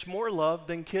experience more love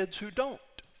than kids who don't.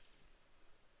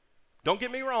 Don't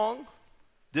get me wrong.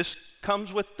 This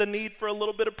comes with the need for a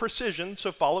little bit of precision,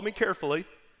 so follow me carefully.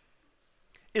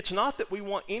 It's not that we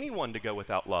want anyone to go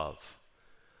without love.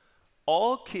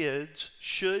 All kids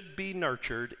should be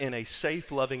nurtured in a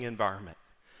safe, loving environment.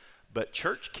 But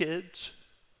church kids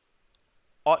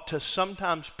ought to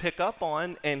sometimes pick up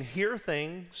on and hear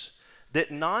things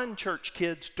that non-church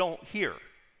kids don't hear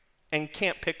and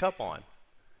can't pick up on.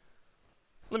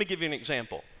 Let me give you an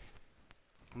example.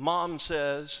 Mom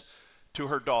says to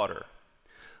her daughter,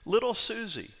 little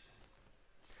Susie,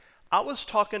 I was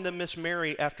talking to Miss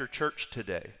Mary after church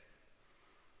today,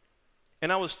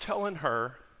 and I was telling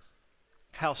her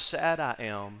how sad I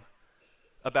am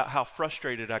about how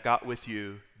frustrated I got with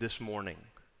you this morning,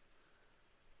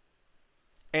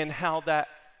 and how that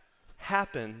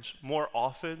happens more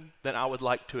often than I would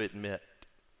like to admit.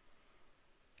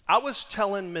 I was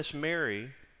telling Miss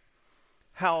Mary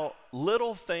how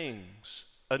little things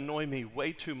annoy me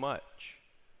way too much,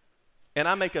 and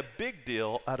I make a big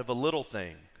deal out of a little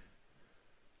thing.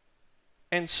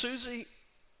 And Susie,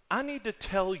 I need to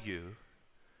tell you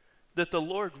that the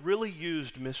Lord really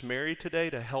used Miss Mary today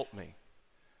to help me.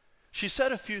 She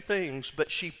said a few things, but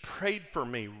she prayed for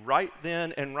me right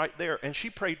then and right there, and she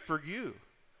prayed for you.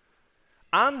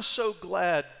 I'm so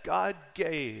glad God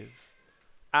gave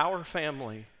our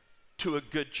family to a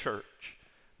good church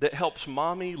that helps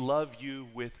mommy love you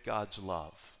with God's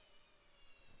love.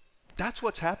 That's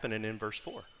what's happening in verse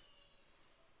 4.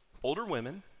 Older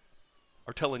women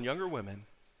are telling younger women,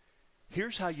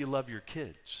 here's how you love your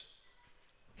kids.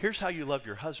 Here's how you love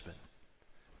your husband.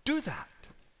 Do that.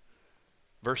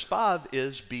 Verse 5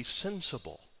 is be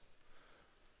sensible.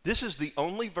 This is the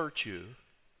only virtue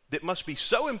that must be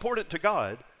so important to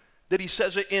God that he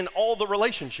says it in all the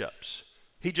relationships.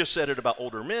 He just said it about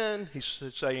older men. He's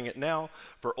saying it now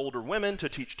for older women to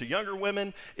teach to younger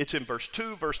women. It's in verse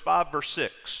 2, verse 5, verse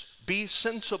 6. Be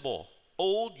sensible.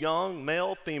 Old, young,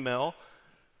 male, female.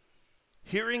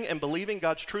 Hearing and believing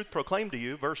God's truth proclaimed to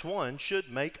you, verse 1,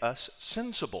 should make us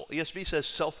sensible. ESV says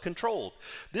self-controlled.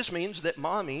 This means that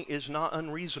mommy is not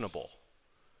unreasonable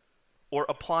or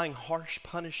applying harsh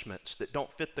punishments that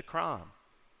don't fit the crime.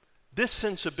 This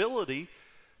sensibility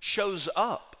shows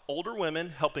up. Older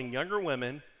women helping younger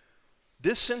women.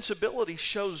 This sensibility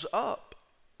shows up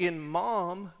in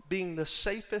mom being the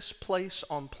safest place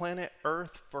on planet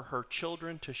Earth for her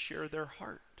children to share their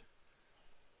heart.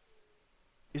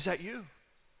 Is that you?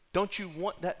 Don't you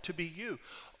want that to be you?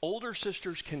 Older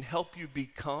sisters can help you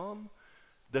become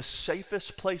the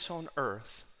safest place on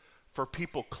earth for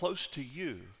people close to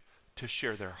you to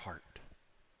share their heart.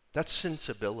 That's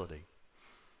sensibility.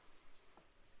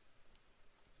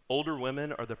 Older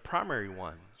women are the primary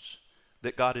ones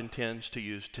that God intends to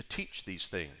use to teach these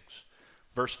things.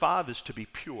 Verse 5 is to be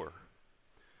pure.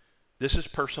 This is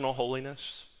personal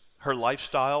holiness. Her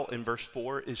lifestyle in verse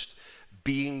 4 is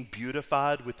being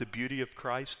beautified with the beauty of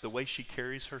Christ. The way she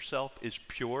carries herself is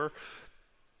pure.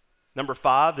 Number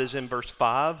 5 is in verse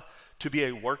 5, To be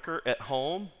a worker at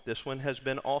home, this one has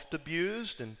been oft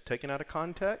abused and taken out of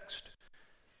context.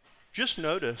 Just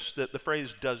notice that the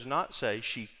phrase does not say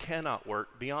she cannot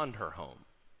work beyond her home.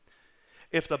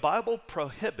 If the Bible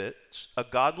prohibits a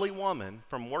godly woman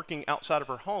from working outside of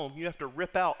her home, you have to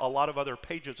rip out a lot of other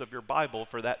pages of your Bible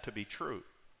for that to be true.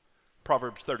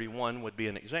 Proverbs 31 would be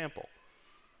an example.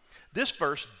 This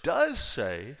verse does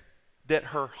say that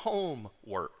her home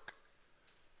work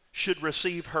should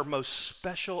receive her most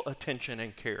special attention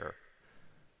and care.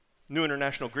 New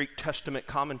International Greek Testament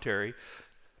Commentary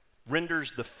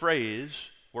renders the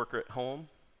phrase, worker at home,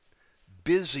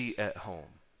 busy at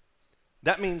home.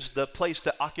 That means the place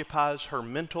that occupies her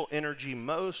mental energy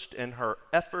most and her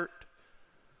effort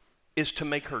is to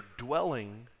make her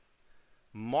dwelling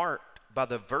marked by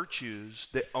the virtues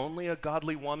that only a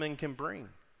godly woman can bring.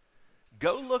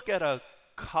 Go look at a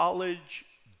college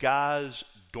guy's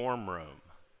dorm room,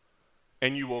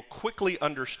 and you will quickly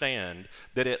understand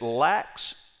that it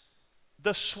lacks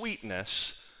the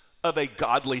sweetness of a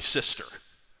godly sister.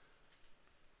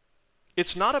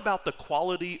 It's not about the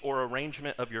quality or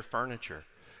arrangement of your furniture.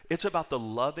 It's about the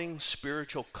loving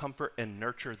spiritual comfort and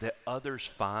nurture that others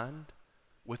find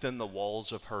within the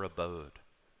walls of her abode.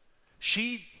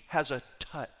 She has a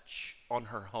touch on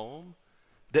her home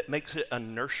that makes it a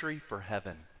nursery for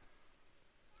heaven.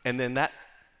 And then that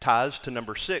ties to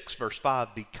number 6, verse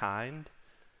 5, be kind.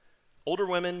 Older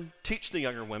women, teach the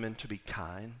younger women to be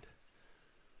kind.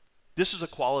 This is a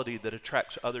quality that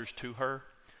attracts others to her.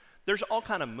 There's all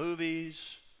kind of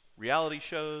movies, reality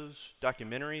shows,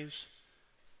 documentaries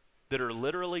that are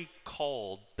literally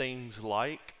called things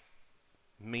like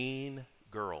Mean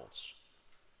Girls.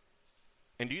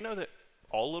 And do you know that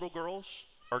all little girls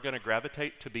are going to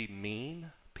gravitate to be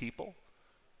mean people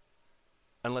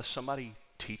unless somebody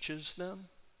teaches them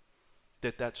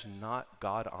that that's not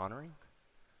God honoring?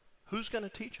 Who's going to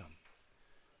teach them?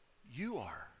 You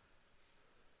are.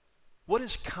 What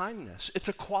is kindness? It's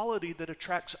a quality that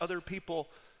attracts other people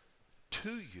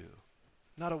to you,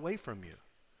 not away from you.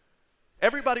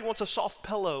 Everybody wants a soft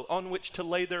pillow on which to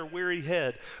lay their weary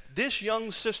head. This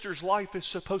young sister's life is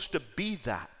supposed to be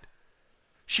that.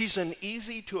 She's an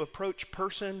easy to approach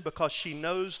person because she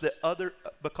knows that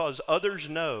because others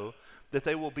know that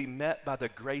they will be met by the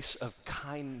grace of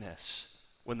kindness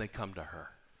when they come to her.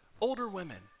 Older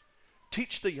women,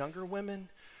 teach the younger women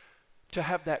to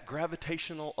have that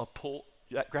gravitational pull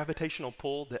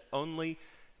that only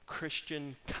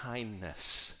Christian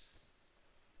kindness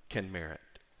can merit.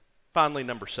 Finally,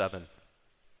 number 7,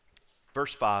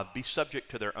 verse 5, be subject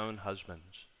to their own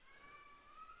husbands.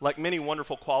 Like many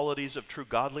wonderful qualities of true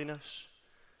godliness,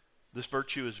 this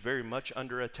virtue is very much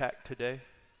under attack today.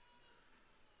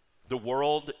 The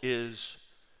world is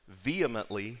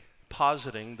vehemently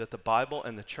positing that the Bible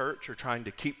and the church are trying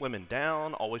to keep women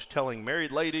down, always telling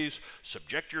married ladies,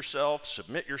 subject yourself,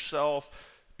 submit yourself,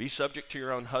 be subject to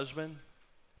your own husband.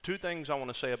 2 things I want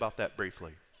to say about that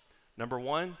briefly. Number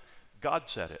 1, God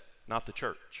said it, not the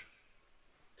church.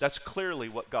 That's clearly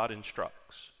what God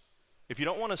instructs. If you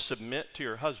don't want to submit to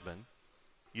your husband,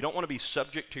 you don't want to be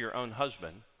subject to your own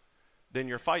husband, then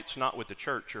your fight's not with the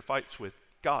church, your fight's with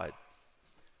God.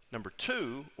 Number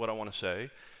 2, what I want to say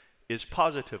is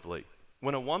positively,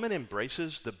 when a woman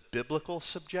embraces the biblical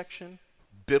submission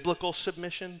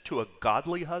to a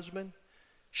godly husband,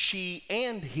 she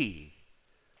and he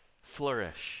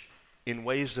flourish in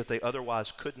ways that they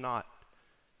otherwise could not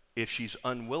if she's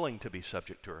unwilling to be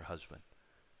subject to her husband.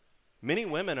 Many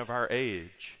women of our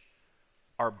age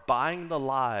are buying the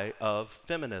lie of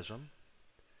feminism,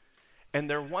 and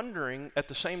they're wondering at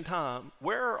the same time,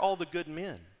 where are all the good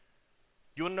men?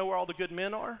 You want to know where all the good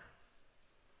men are?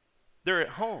 They're at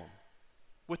home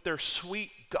with their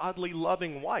sweet, godly,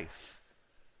 loving wife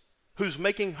who's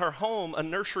making her home a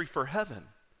nursery for heaven.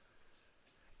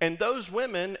 And those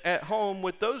women at home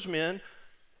with those men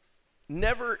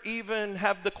never even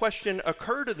have the question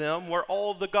occur to them where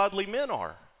all the godly men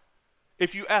are.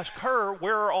 If you ask her,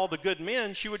 where are all the good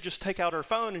men, she would just take out her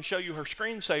phone and show you her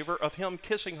screensaver of him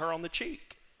kissing her on the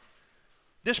cheek.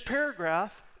 This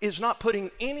paragraph is not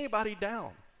putting anybody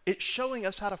down. It's showing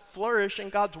us how to flourish in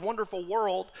God's wonderful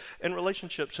world and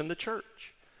relationships in the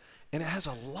church. And it has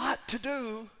a lot to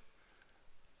do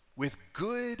with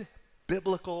good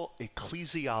biblical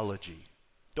ecclesiology.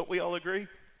 Don't we all agree?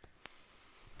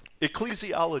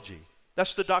 Ecclesiology.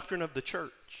 That's the doctrine of the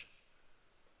church.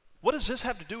 What does this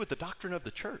have to do with the doctrine of the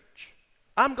church?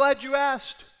 I'm glad you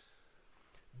asked.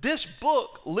 This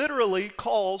book literally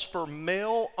calls for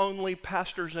male-only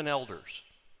pastors and elders.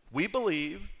 We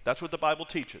believe, that's what the Bible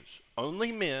teaches,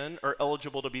 only men are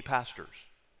eligible to be pastors.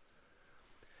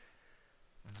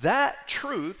 That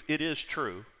truth, it is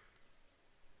true,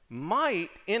 might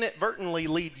inadvertently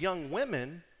lead young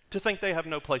women to think they have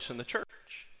no place in the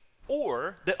church,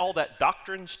 or that all that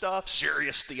doctrine stuff,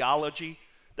 serious theology,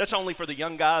 that's only for the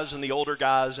young guys and the older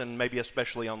guys and maybe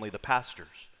especially only the pastors.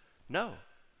 No.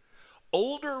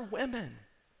 Older women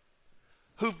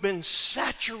who've been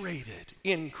saturated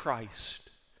in Christ,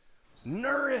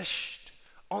 nourished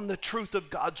on the truth of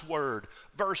God's word.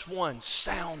 Verse 1,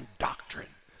 sound doctrine,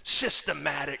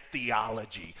 systematic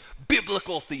theology,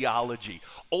 biblical theology.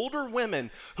 Older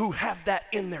women who have that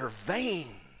in their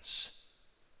veins,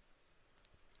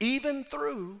 even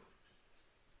through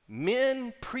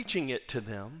men preaching it to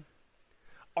them,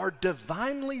 are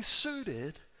divinely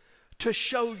suited to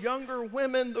show younger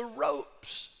women the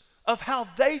ropes of how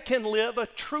they can live a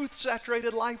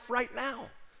truth-saturated life right now.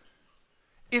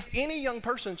 If any young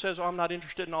person says, oh, I'm not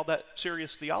interested in all that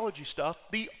serious theology stuff,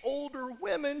 the older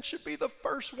women should be the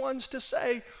first ones to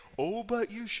say, oh, but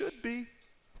you should be.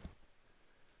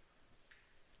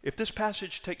 If this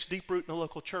passage takes deep root in a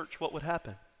local church, what would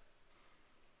happen?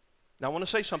 Now, I want to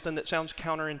say something that sounds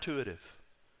counterintuitive.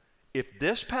 If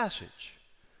this passage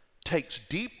takes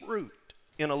deep root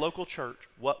in a local church,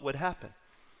 what would happen?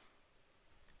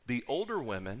 The older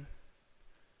women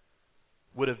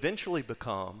would eventually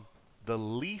become the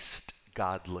least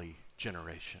godly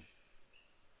generation.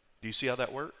 Do you see how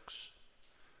that works?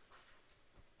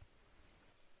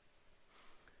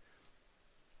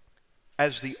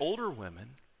 As the older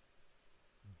women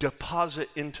deposit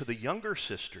into the younger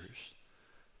sisters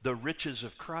the riches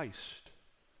of Christ,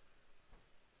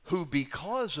 who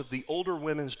because of the older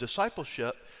women's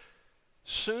discipleship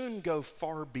soon go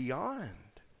far beyond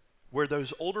where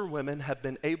those older women have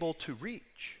been able to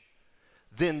reach,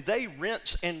 then they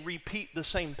rinse and repeat the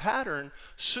same pattern.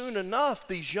 Soon enough,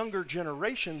 these younger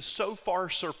generations so far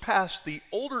surpass the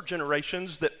older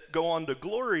generations that go on to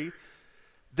glory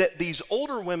that these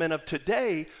older women of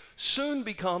today soon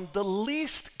become the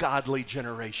least godly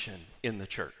generation in the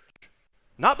church.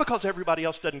 Not because everybody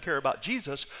else doesn't care about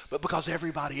Jesus, but because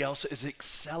everybody else is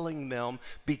excelling them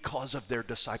because of their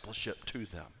discipleship to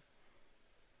them.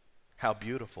 How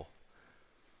beautiful.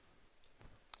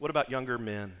 What about younger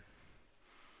men?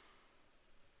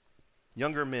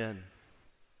 Younger men.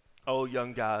 Oh,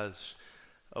 young guys.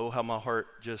 Oh, how my heart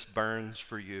just burns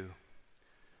for you.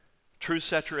 True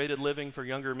saturated living for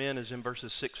younger men is in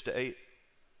verses 6 to 8.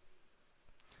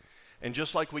 And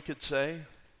just like we could say,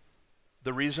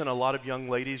 the reason a lot of young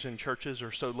ladies in churches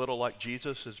are so little like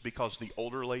Jesus is because the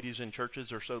older ladies in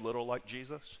churches are so little like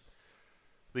Jesus.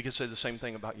 We could say the same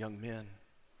thing about young men.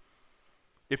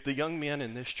 If the young men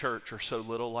in this church are so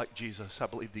little like Jesus, I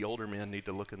believe the older men need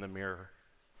to look in the mirror.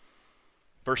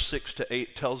 Verse 6 to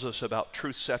 8 tells us about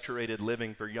truth-saturated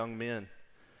living for young men.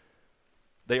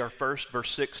 They are first,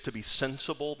 verse 6, to be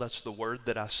sensible. That's the word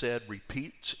that I said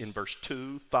repeats in verse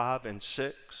 2, 5, and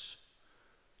 6.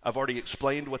 I've already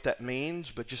explained what that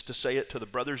means, but just to say it to the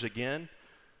brothers again,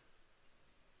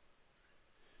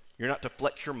 you're not to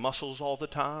flex your muscles all the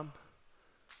time,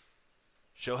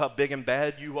 show how big and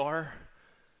bad you are.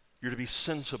 You're to be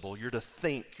sensible. You're to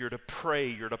think. You're to pray.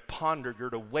 You're to ponder.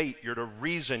 You're to wait. You're to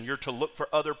reason. You're to look for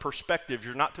other perspectives.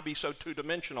 You're not to be so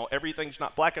two-dimensional. Everything's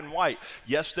not black and white.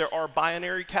 Yes, there are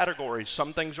binary categories.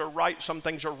 Some things are right, some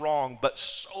things are wrong, but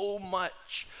so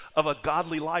much of a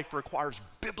godly life requires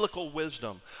biblical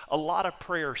wisdom, a lot of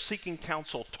prayer, seeking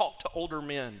counsel, talk to older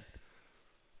men.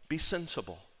 Be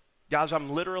sensible. Guys,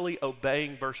 I'm literally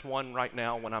obeying verse 1 right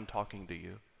now when I'm talking to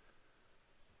you.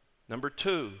 Number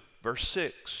 2, verse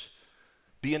 6.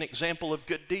 Be an example of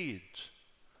good deeds.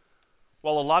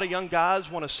 While a lot of young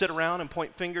guys want to sit around and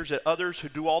point fingers at others who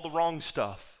do all the wrong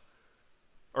stuff,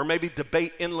 or maybe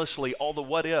debate endlessly all the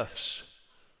what ifs,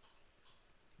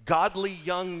 godly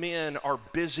young men are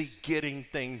busy getting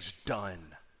things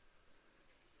done.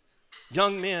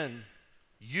 Young men,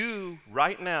 you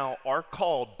right now are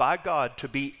called by God to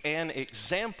be an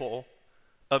example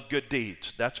of good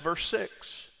deeds. That's verse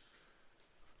 6.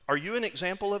 Are you an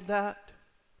example of that?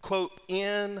 Quote,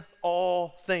 in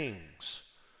all things.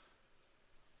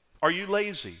 Are you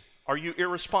lazy? Are you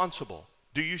irresponsible?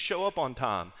 Do you show up on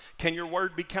time? Can your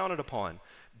word be counted upon?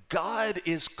 God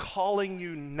is calling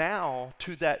you now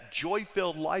to that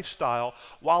joy-filled lifestyle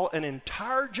while an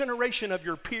entire generation of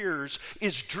your peers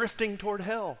is drifting toward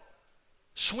hell.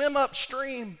 Swim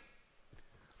upstream.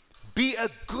 Be a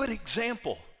good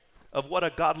example of what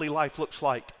a godly life looks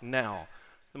like now.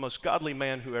 The most godly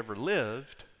man who ever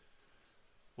lived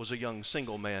was a young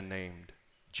single man named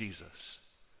Jesus.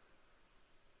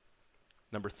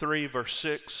 Number 3, verse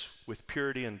 6, with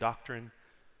purity and doctrine,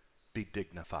 be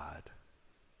dignified.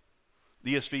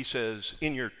 The ESV says,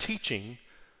 in your teaching,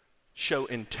 show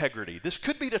integrity. This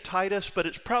could be to Titus, but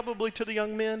it's probably to the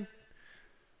young men.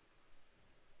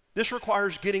 This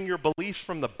requires getting your beliefs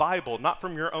from the Bible, not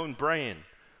from your own brain.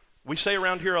 We say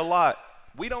around here a lot,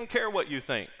 we don't care what you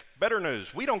think. Better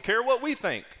news, we don't care what we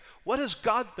think. What does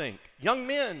God think? Young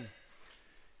men,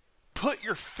 put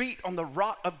your feet on the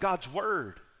rock of God's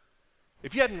word.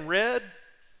 If you hadn't read,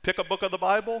 pick a book of the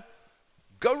Bible,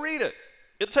 go read it.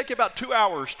 It'll take you about 2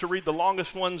 hours to read the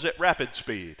longest ones at rapid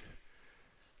speed.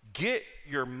 Get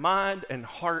your mind and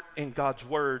heart in God's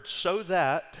word so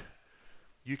that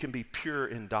you can be pure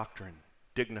in doctrine,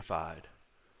 dignified.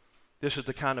 This is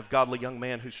the kind of godly young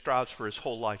man who strives for his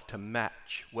whole life to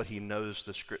match what he knows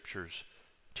the scriptures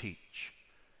teach.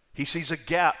 He sees a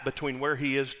gap between where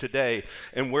he is today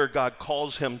and where God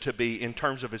calls him to be in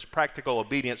terms of his practical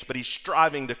obedience, but he's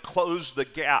striving to close the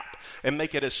gap and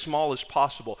make it as small as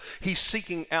possible. He's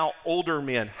seeking out older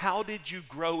men. How did you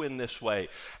grow in this way?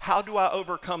 How do I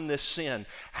overcome this sin?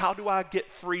 How do I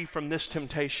get free from this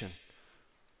temptation?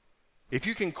 If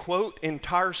you can quote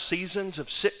entire seasons of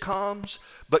sitcoms,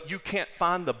 but you can't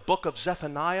find the book of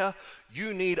Zephaniah,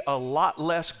 you need a lot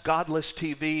less godless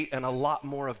TV and a lot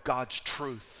more of God's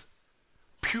truth.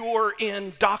 Pure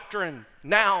in doctrine.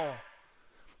 Now,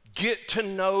 get to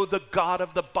know the God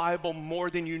of the Bible more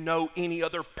than you know any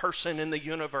other person in the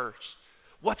universe.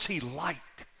 What's he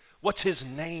like? What's his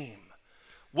name?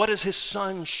 What does his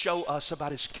son show us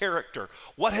about his character?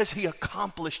 What has he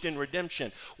accomplished in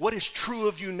redemption? What is true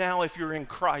of you now if you're in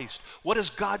Christ? What does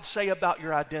God say about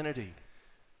your identity?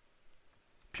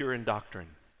 Pure in doctrine,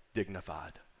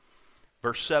 dignified.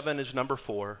 Verse 7 is number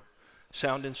 4,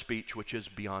 sound in speech, which is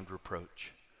beyond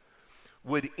reproach.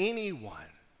 Would anyone,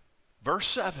 verse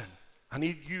 7, I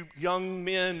need you young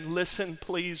men, listen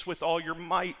please with all your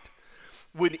might.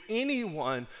 Would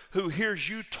anyone who hears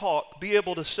you talk be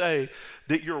able to say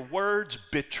that your words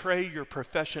betray your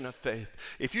profession of faith?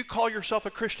 If you call yourself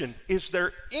a Christian, is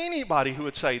there anybody who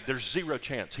would say there's zero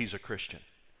chance he's a Christian?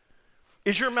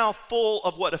 Is your mouth full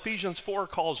of what Ephesians 4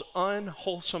 calls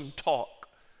unwholesome talk?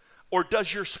 Or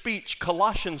does your speech,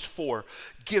 Colossians 4,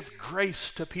 give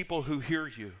grace to people who hear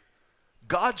you?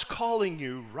 God's calling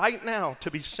you right now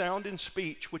to be sound in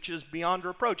speech, which is beyond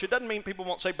reproach. It doesn't mean people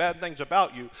won't say bad things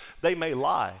about you. They may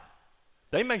lie.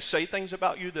 They may say things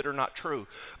about you that are not true.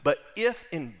 But if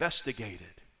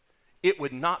investigated, it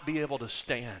would not be able to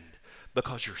stand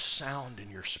because you're sound in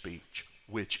your speech,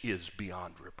 which is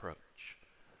beyond reproach.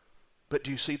 But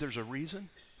do you see there's a reason?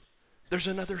 There's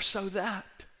another so that.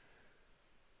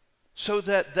 So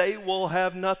that they will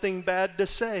have nothing bad to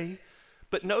say.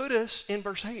 But notice in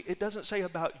verse 8, it doesn't say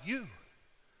about you.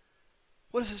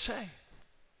 What does it say?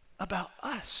 About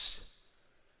us.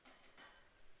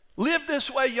 Live this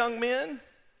way, young men,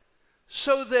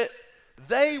 so that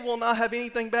they will not have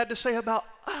anything bad to say about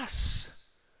us.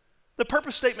 The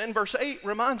purpose statement in verse 8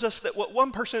 reminds us that what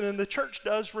one person in the church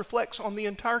does reflects on the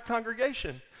entire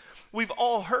congregation. We've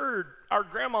all heard our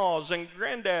grandmas and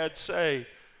granddads say,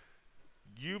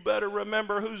 you better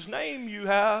remember whose name you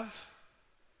have.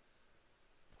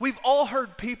 We've all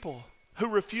heard people who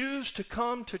refuse to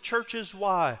come to churches.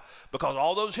 Why? Because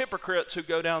all those hypocrites who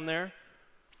go down there.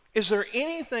 Is there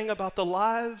anything about the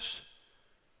lives,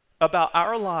 about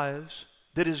our lives,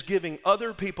 that is giving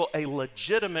other people a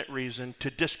legitimate reason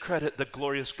to discredit the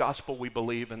glorious gospel we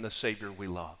believe and the Savior we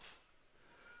love?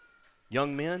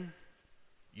 Young men,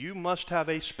 you must have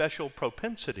a special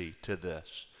propensity to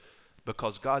this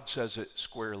because God says it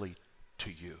squarely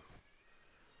to you.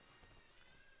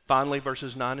 Finally,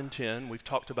 verses 9 and 10, we've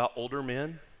talked about older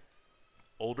men,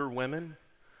 older women,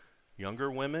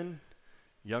 younger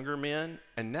men,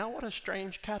 and now what a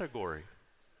strange category.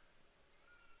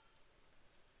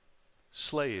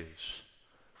 Slaves.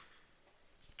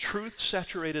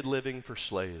 Truth-saturated living for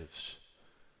slaves.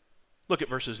 Look at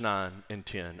verses 9 and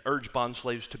 10. Urge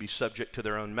bondslaves to be subject to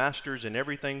their own masters in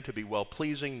everything, to be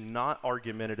well-pleasing, not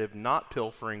argumentative, not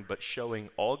pilfering, but showing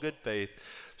all good faith,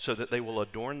 so that they will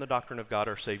adorn the doctrine of God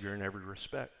our Savior in every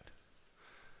respect.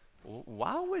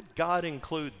 Why would God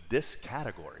include this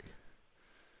category?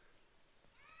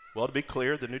 Well, to be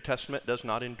clear, the New Testament does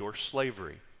not endorse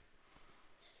slavery.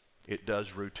 It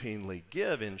does routinely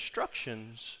give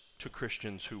instructions to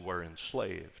Christians who were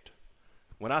enslaved.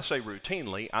 When I say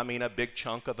routinely, I mean a big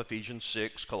chunk of Ephesians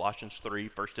 6, Colossians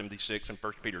 3, 1 Timothy 6, and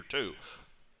 1 Peter 2.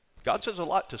 God says a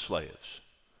lot to slaves.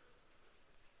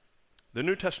 The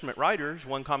New Testament writers,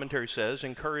 one commentary says,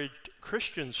 encouraged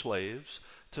Christian slaves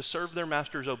to serve their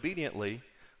masters obediently,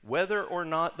 whether or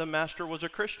not the master was a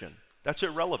Christian. That's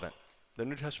irrelevant. The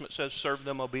New Testament says serve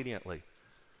them obediently.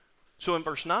 So in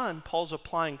verse 9, Paul's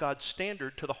applying God's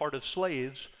standard to the heart of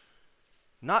slaves,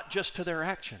 not just to their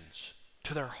actions.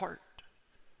 to their heart.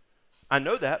 I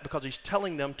know that because he's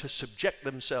telling them to subject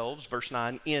themselves, verse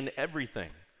 9, in everything.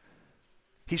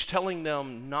 He's telling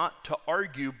them not to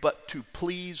argue, but to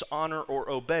please, honor, or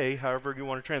obey, however you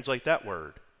want to translate that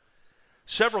word.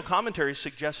 Several commentaries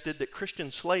suggested that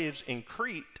Christian slaves in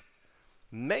Crete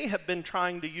may have been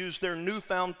trying to use their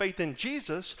newfound faith in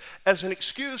Jesus as an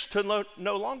excuse to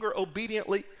no longer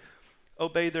obediently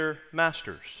obey their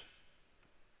masters.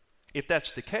 If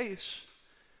that's the case,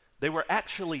 they were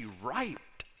actually right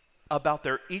about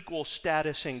their equal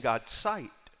status in God's sight,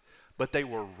 but they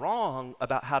were wrong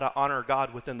about how to honor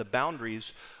God within the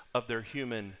boundaries of their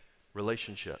human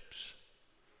relationships.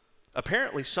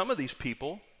 Apparently, some of these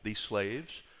people, these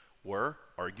slaves, were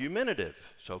argumentative.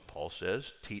 So Paul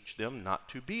says, teach them not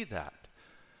to be that.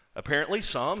 Apparently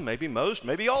some, maybe most,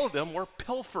 maybe all of them were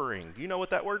pilfering. You know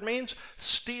what that word means?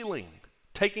 Stealing,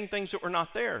 taking things that were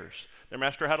not theirs. Their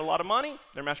master had a lot of money.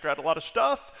 Their master had a lot of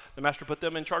stuff. The master put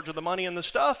them in charge of the money and the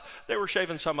stuff. They were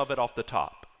shaving some of it off the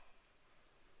top.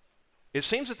 It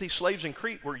seems that these slaves in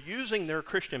Crete were using their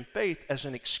Christian faith as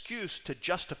an excuse to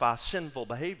justify sinful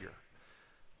behavior.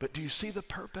 But do you see the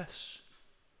purpose?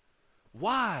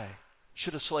 Why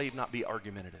should a slave not be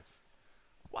argumentative?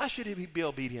 Why should he be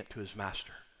obedient to his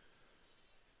master?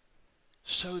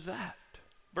 So that,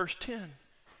 verse 10,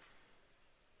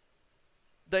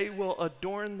 they will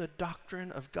adorn the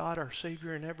doctrine of God our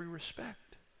Savior in every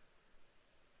respect.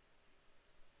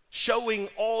 Showing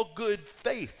all good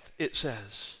faith, it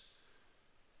says.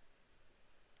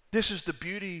 This is the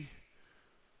beauty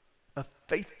of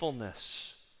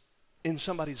faithfulness in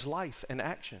somebody's life and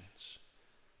actions.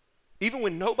 Even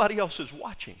when nobody else is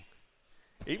watching,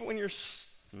 even when your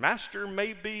master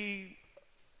may be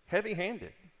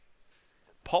heavy-handed,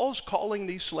 Paul's calling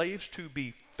these slaves to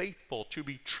be faithful, to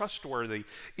be trustworthy,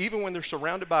 even when they're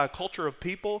surrounded by a culture of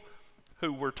people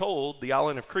who were told the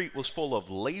island of Crete was full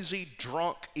of lazy,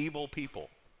 drunk, evil people.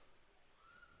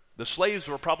 The slaves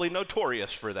were probably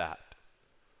notorious for that.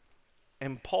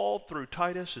 And Paul, through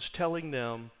Titus, is telling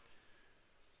them,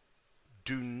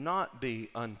 do not be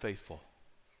unfaithful.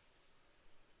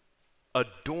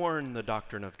 Adorn the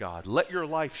doctrine of God. Let your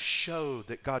life show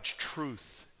that God's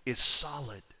truth is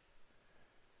solid.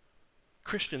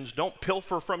 Christians, don't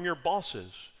pilfer from your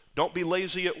bosses. Don't be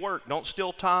lazy at work. Don't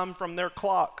steal time from their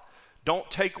clock. Don't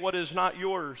take what is not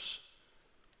yours.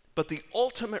 But the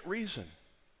ultimate reason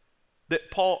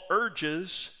that Paul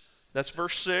urges, that's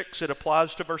verse 6, it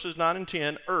applies to verses 9 and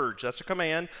 10, urge, that's a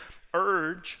command,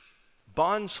 urge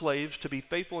bond slaves to be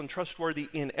faithful and trustworthy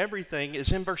in everything,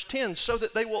 is in verse 10, so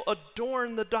that they will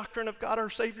adorn the doctrine of God our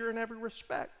Savior in every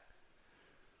respect.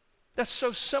 That's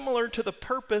so similar to the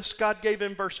purpose God gave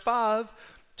in verse 5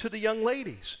 to the young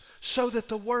ladies, so that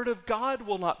the word of God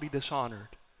will not be dishonored.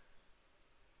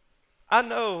 I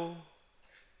know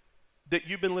that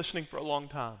you've been listening for a long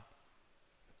time.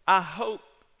 I hope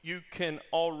you can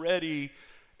already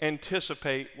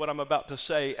anticipate what I'm about to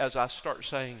say as I start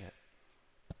saying it.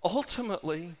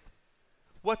 Ultimately,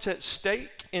 what's at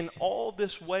stake in all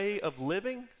this way of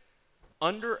living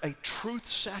under a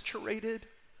truth-saturated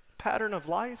pattern of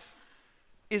life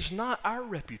is not our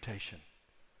reputation.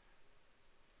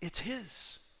 It's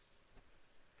His.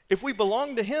 If we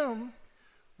belong to Him,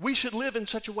 we should live in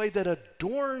such a way that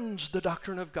adorns the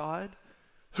doctrine of God,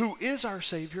 who is our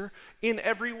Savior, in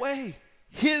every way.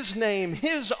 His name,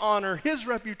 His honor, His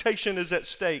reputation is at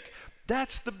stake.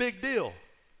 That's the big deal.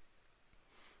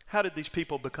 How did these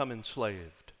people become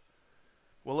enslaved?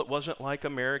 Well, it wasn't like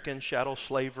American chattel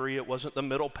slavery. It wasn't the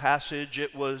Middle Passage.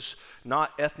 It was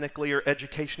not ethnically or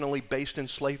educationally based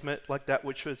enslavement like that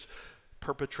which was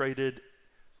perpetrated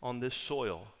on this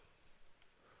soil.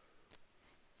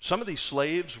 Some of these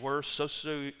slaves were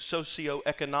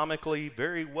socioeconomically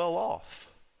very well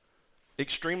off,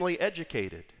 extremely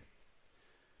educated.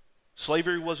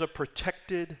 Slavery was a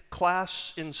protected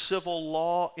class in civil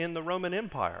law in the Roman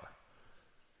Empire.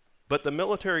 But the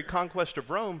military conquest of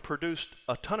Rome produced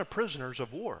a ton of prisoners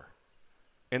of war.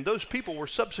 And those people were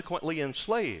subsequently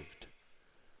enslaved.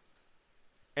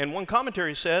 And one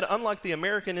commentary said, unlike the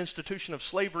American institution of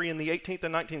slavery in the 18th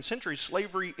and 19th centuries,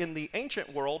 slavery in the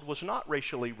ancient world was not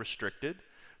racially restricted,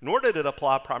 nor did it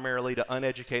apply primarily to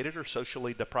uneducated or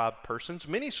socially deprived persons.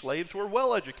 Many slaves were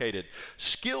well-educated,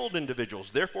 skilled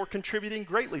individuals, therefore contributing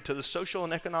greatly to the social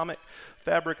and economic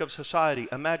fabric of society.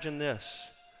 Imagine this.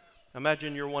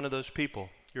 Imagine you're one of those people.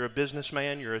 You're a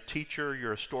businessman, you're a teacher,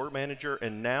 you're a store manager,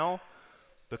 and now,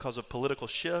 because of political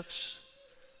shifts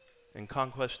and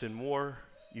conquest and war,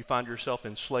 you find yourself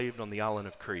enslaved on the island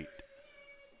of Crete.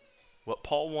 What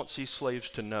Paul wants these slaves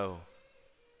to know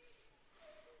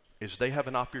is they have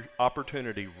an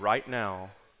opportunity right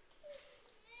now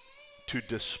to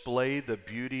display the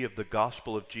beauty of the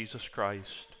gospel of Jesus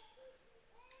Christ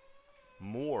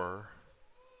more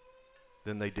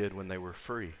than they did when they were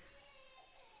free.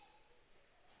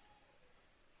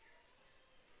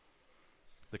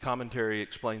 The commentary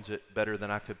explains it better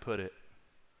than I could put it.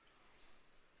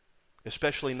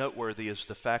 Especially noteworthy is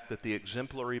the fact that the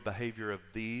exemplary behavior of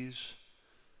these,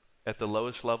 at the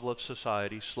lowest level of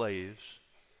society, slaves,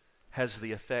 has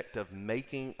the effect of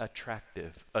making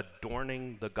attractive,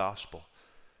 adorning the gospel.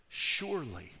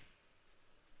 Surely,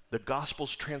 the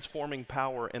gospel's transforming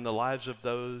power in the lives of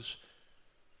those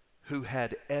who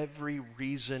had every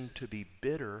reason to be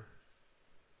bitter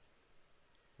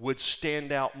would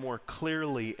stand out more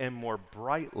clearly and more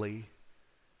brightly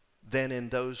than in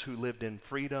those who lived in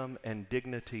freedom and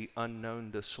dignity unknown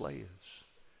to slaves.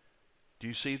 Do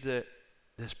you see that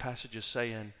this passage is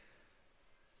saying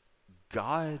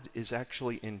God is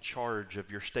actually in charge of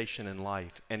your station in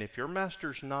life, and if your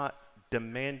master's not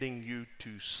demanding you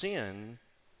to sin,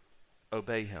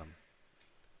 obey him.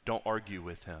 Don't argue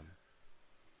with him.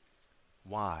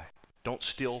 Why? Don't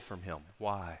steal from him.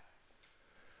 Why?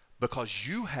 Because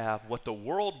you have what the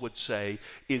world would say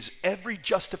is every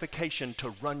justification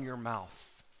to run your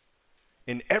mouth,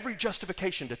 and every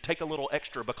justification to take a little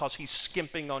extra because he's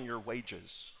skimping on your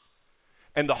wages.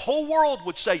 And the whole world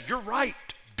would say, you're right,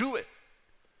 do it.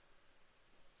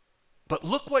 But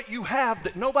look what you have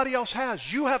that nobody else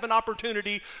has. You have an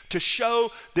opportunity to show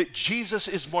that Jesus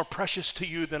is more precious to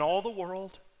you than all the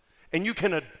world. And you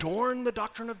can adorn the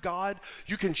doctrine of God.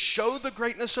 You can show the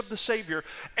greatness of the Savior.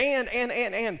 And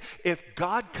if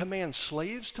God commands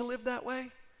slaves to live that way,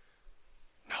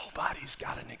 nobody's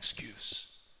got an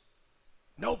excuse.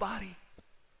 Nobody.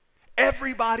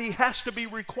 Everybody has to be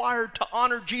required to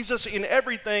honor Jesus in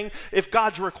everything if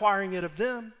God's requiring it of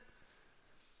them.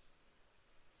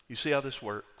 You see how this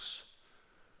works?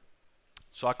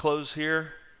 So I close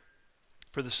here.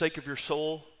 For the sake of your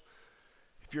soul,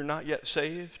 if you're not yet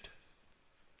saved,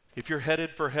 if you're headed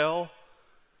for hell,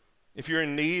 if you're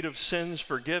in need of sins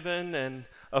forgiven and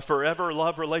a forever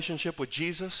love relationship with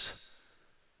Jesus,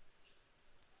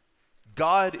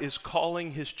 God is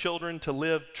calling his children to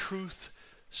live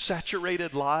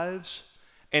truth-saturated lives,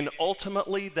 and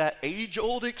ultimately that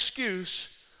age-old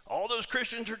excuse, all those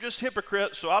Christians are just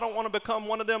hypocrites, so I don't want to become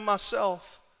one of them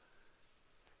myself,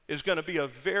 is going to be a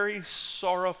very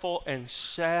sorrowful and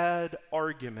sad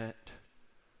argument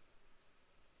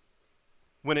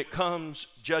when it comes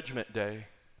Judgment Day.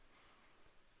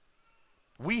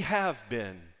 We have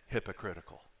been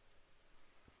hypocritical.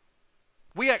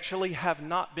 We actually have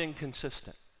not been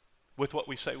consistent with what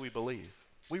we say we believe.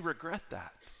 We regret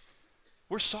that.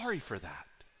 We're sorry for that.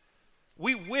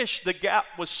 We wish the gap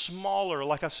was smaller,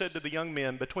 like I said to the young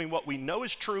men, between what we know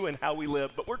is true and how we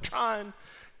live, but we're trying,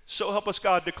 so help us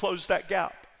God, to close that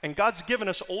gap. And God's given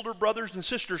us older brothers and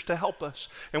sisters to help us,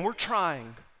 and we're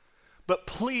trying. But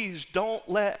please don't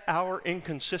let our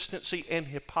inconsistency and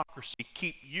hypocrisy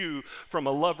keep you from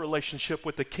a love relationship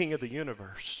with the King of the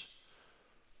universe.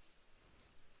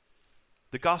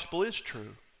 The gospel is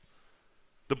true.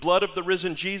 The blood of the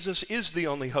risen Jesus is the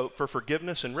only hope for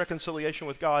forgiveness and reconciliation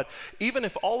with God. Even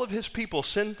if all of his people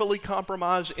sinfully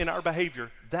compromise in our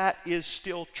behavior, that is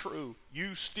still true.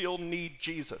 You still need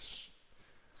Jesus.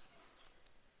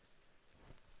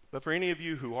 But for any of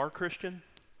you who are Christian,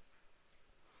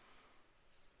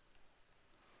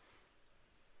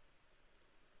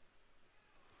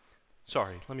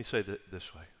 let me say it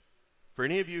this way. For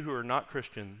any of you who are not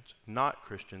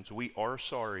Christians, we are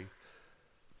sorry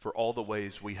for all the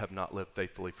ways we have not lived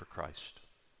faithfully for Christ.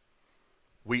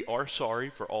 We are sorry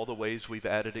for all the ways we've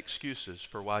added excuses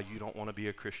for why you don't want to be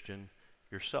a Christian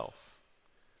yourself.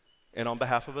 And on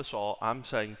behalf of us all, I'm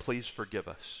saying please forgive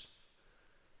us.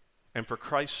 And for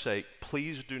Christ's sake,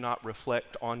 please do not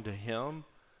reflect onto him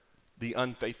the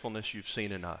unfaithfulness you've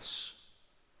seen in us.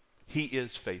 He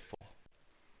is faithful.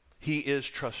 He is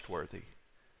trustworthy.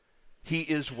 He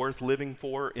is worth living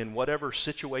for in whatever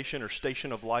situation or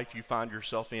station of life you find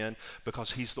yourself in,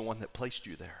 because he's the one that placed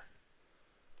you there.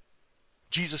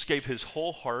 Jesus gave his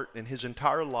whole heart and his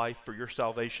entire life for your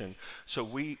salvation. So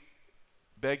we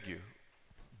beg you,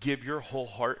 give your whole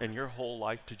heart and your whole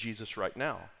life to Jesus right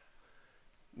now.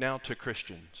 Now to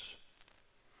Christians.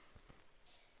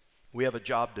 We have a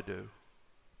job to do.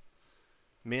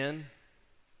 Men,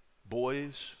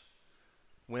 boys,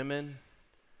 women,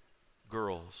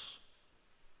 girls,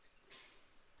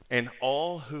 and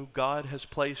all who God has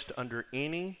placed under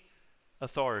any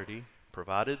authority,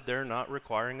 provided they're not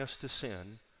requiring us to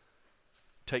sin,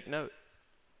 take note.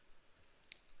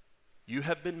 You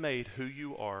have been made who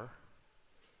you are.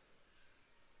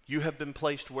 You have been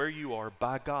placed where you are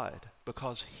by God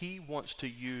because he wants to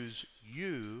use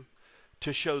you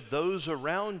to show those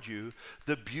around you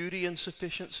the beauty and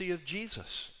sufficiency of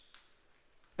Jesus.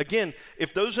 Again,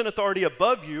 if those in authority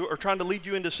above you are trying to lead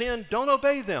you into sin, don't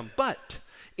obey them. But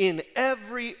in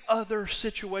every other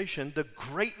situation, the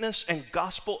greatness and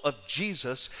gospel of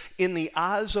Jesus in the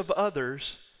eyes of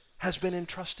others has been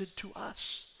entrusted to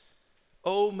us.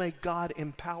 Oh, may God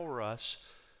empower us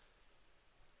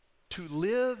to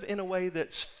live in a way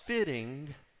that's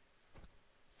fitting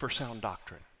for sound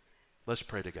doctrine. Let's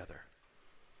pray together.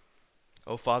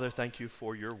 Oh, Father, thank you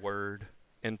for your word,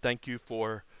 and thank you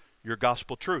for your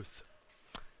gospel truth.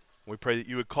 We pray that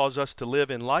you would cause us to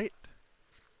live in light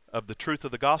of the truth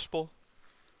of the gospel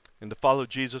and to follow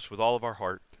Jesus with all of our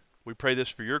heart. We pray this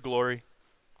for your glory.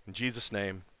 In Jesus'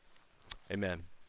 name, amen.